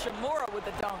 Rui Hachimura with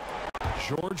the dunk.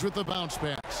 George with the bounce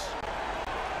pass.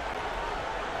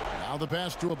 Now the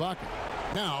pass to Ibaka.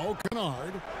 Now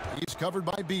Kennard. He's covered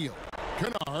by Beal.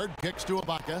 Kennard kicks to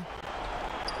Ibaka.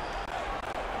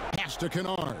 Pass to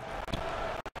Kennard.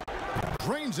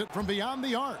 Drains it from beyond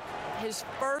the arc. His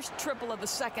first triple of the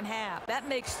second half. That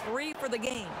makes 3 for the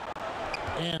game.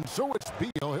 And so it's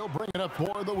Beal. He'll bring it up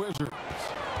for the Wizards.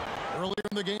 Earlier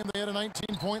in the game, they had a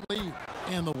 19-point lead.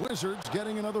 And the Wizards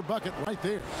getting another bucket right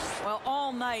there. Well,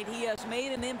 all night he has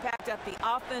made an impact at the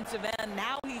offensive end.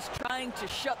 Now he's trying to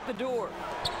shut the door.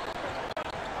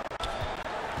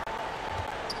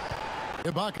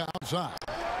 Ibaka outside.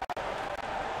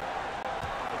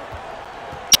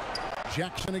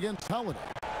 Jackson against Holiday.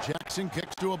 Jackson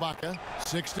kicks to Ibaka.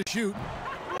 6 to shoot.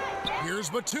 Here's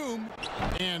Batum.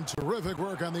 And terrific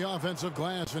work on the offensive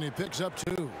glass, and he picks up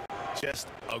 2. Just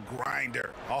a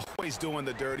grinder. Always doing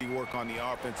the dirty work on the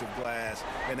offensive glass,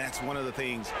 and that's one of the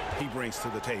things he brings to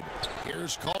the table.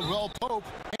 Here's Caldwell-Pope,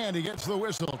 and he gets the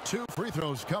whistle. 2 free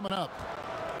throws coming up.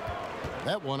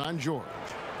 That one on George.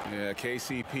 Yeah,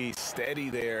 KCP steady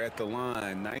there at the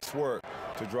line. Nice work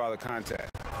to draw the contact.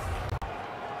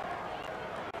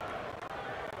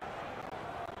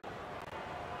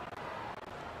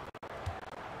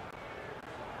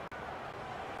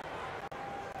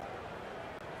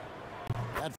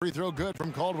 That free throw good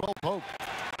from Caldwell Pope.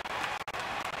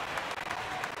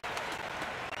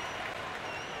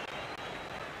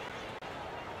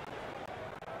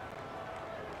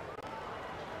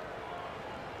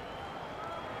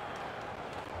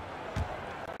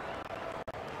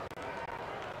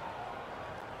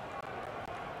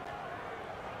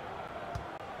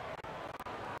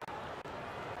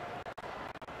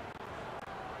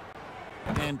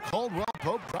 And Caldwell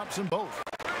Pope drops them both.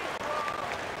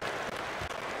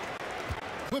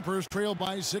 Clippers trail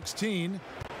by 16.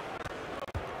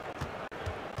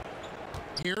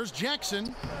 Here's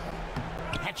Jackson.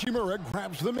 Hachimura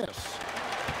grabs the miss.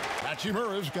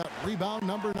 Hachimura's got rebound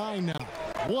number 9 now.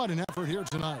 What an effort here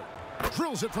tonight.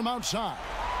 Drills it from outside.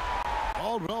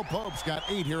 Caldwell Pope's got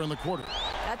 8 here in the quarter.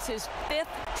 That's his 5th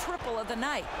triple of the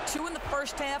night. 2 in the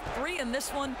first half, 3 in this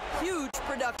one. Huge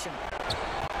production.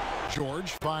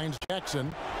 George finds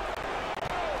Jackson.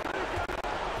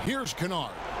 Here's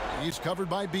Kennard. He's covered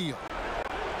by Beal.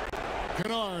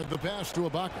 Kennard, the pass to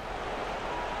Ibaka.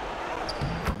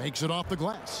 Makes it off the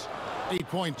glass. 8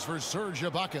 points for Serge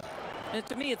Ibaka. And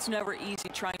to me, it's never easy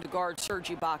trying to guard Serge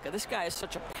Ibaka. This guy is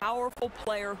such a powerful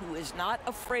player who is not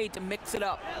afraid to mix it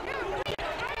up.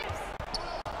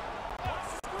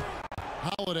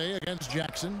 Holiday against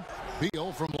Jackson.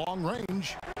 Beal from long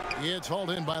range. It's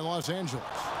hauled in by Los Angeles.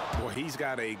 Boy, he's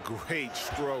got a great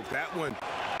stroke. That one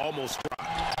almost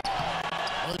dropped.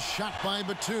 A shot by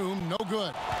Batum, no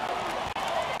good.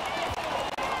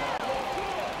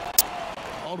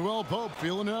 Caldwell Pope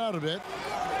feeling it out a bit.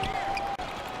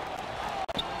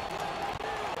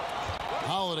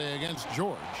 Holiday against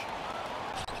George.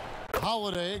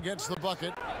 Holiday gets the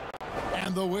bucket.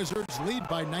 And the Wizards lead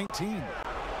by 19.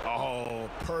 Oh,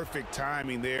 perfect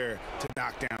timing there to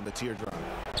knock down the teardrop.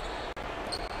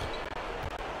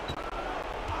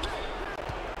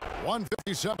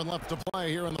 1:57 left to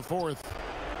play here in the fourth.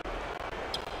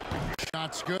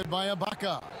 Shots good by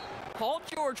Ibaka. Paul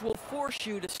George will force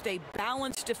you to stay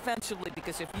balanced defensively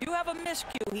because if you have a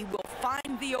miscue, he will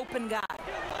find the open guy.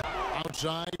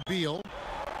 Outside, Beal.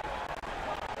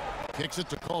 Kicks it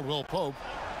to Caldwell Pope.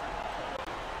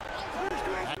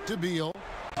 Back to Beal.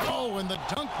 Oh, and the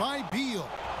dunk by Beal.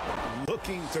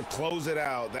 Looking to close it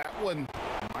out. That one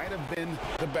might have been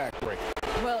the backbreaker.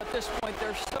 Well, at this point,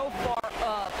 they're so far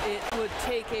up, it would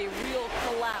take a real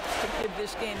collapse to give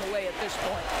this game away at this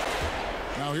point.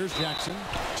 Now here's Jackson.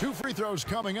 2 free throws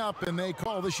coming up, and they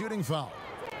call the shooting foul.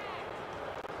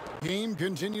 Game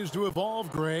continues to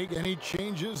evolve, Greg. Any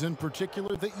changes in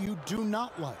particular that you do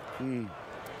not like?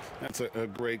 That's a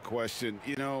great question.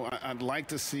 You know, I'd like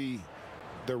to see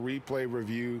the replay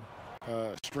review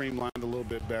streamlined a little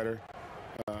bit better.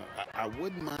 I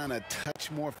wouldn't mind a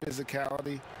touch more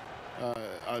physicality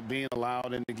being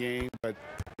allowed in the game, but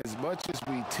as much as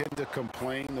we tend to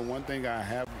complain, the one thing I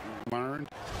have learned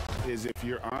is if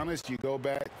you're honest, you go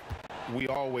back, we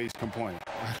always complain.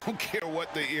 I don't care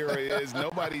what the era is.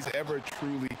 Nobody's ever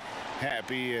truly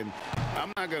happy, and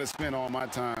I'm not going to spend all my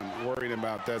time worrying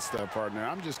about that stuff, partner.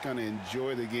 I'm just going to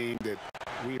enjoy the game that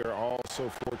we are all so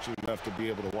fortunate enough to be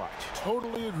able to watch.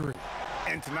 Totally agree.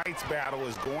 And tonight's battle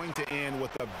is going to end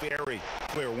with a very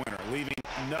clear winner, leaving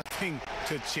nothing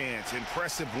to chance.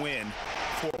 Impressive win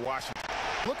for Washington.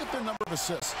 Look at their number of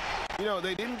assists. You know,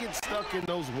 they didn't get stuck in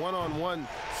those one-on-one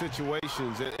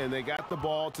situations, and they got the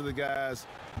ball to the guys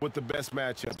with the best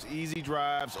matchups. Easy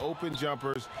drives, open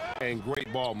jumpers, and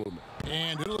great ball movement.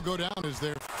 And it'll go down as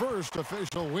their first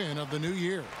official win of the new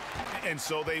year. And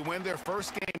so they win their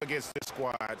first game against this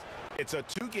squad. It's a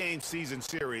 2-game season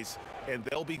series, and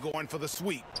they'll be going for the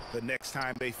sweep the next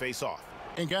time they face off.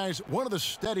 And guys, one of the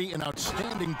steady and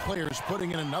outstanding players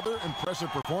putting in another impressive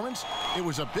performance. It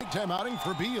was a big-time outing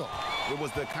for Beal. It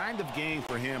was the kind of game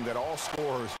for him that all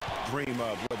scorers dream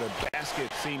of, where the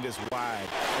basket seemed as wide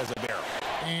as a barrel.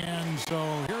 And so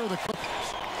here are the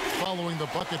Clippers following the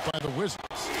bucket by the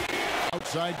Wizards.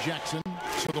 Outside Jackson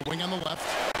to the wing on the left.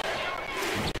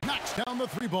 Knocks down the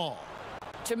 3-ball.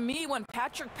 To me, when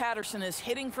Patrick Patterson is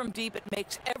hitting from deep, it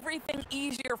makes everything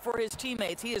easier for his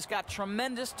teammates. He has got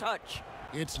tremendous touch.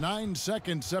 It's 9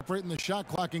 seconds separating the shot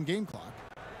clock and game clock.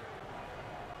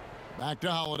 Back to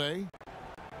Holiday.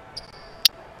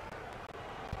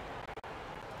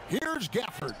 Here's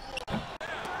Gafford.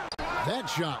 That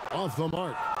shot off the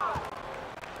mark.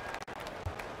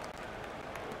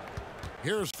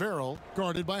 Here's Farrell,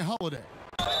 guarded by Holiday.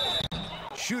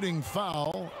 shooting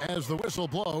foul. As the whistle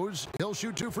blows, he'll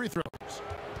shoot 2 free throws.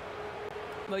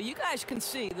 Well, you guys can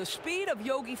see the speed of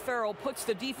Yogi Ferrell puts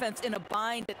the defense in a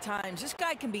bind at times. This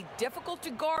guy can be difficult to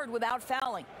guard without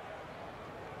fouling.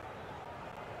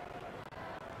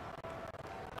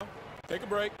 Take a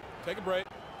break. Take a break.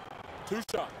 2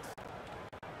 shots.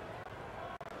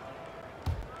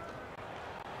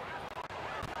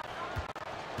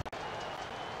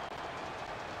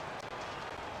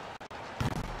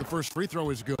 The first free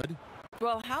throw is good.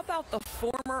 Well, how about the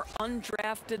former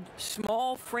undrafted,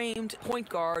 small-framed point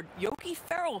guard, Yogi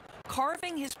Ferrell,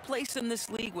 carving his place in this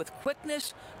league with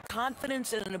quickness,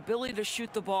 confidence, and an ability to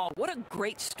shoot the ball. What a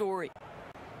great story.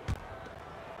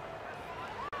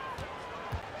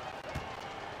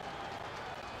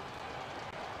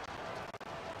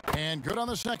 And good on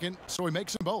the second, so he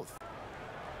makes them both.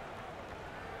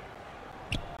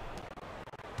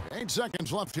 8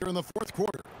 seconds left here in the fourth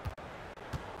quarter.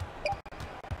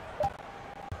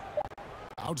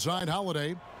 Outside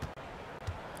Holiday.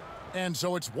 And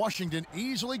so it's Washington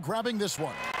easily grabbing this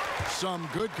one. Some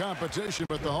good competition,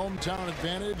 but the hometown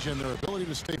advantage and their ability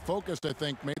to stay focused, I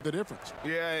think, made the difference.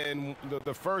 Yeah, and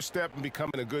the first step in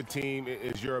becoming a good team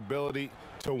is your ability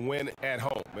to win at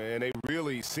home. And they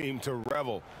really seem to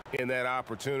revel in that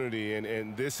opportunity.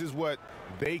 And this is what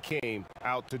they came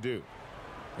out to do.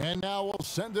 And now we'll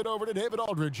send it over to David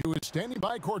Aldridge, who is standing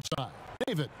by courtside.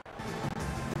 David.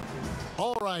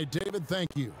 All right, David, thank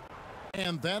you.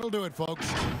 And that'll do it, folks.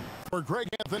 For Greg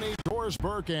Anthony, Doris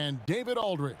Burke, and David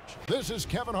Aldridge, this is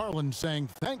Kevin Harlan saying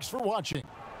thanks for watching.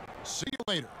 See you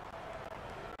later.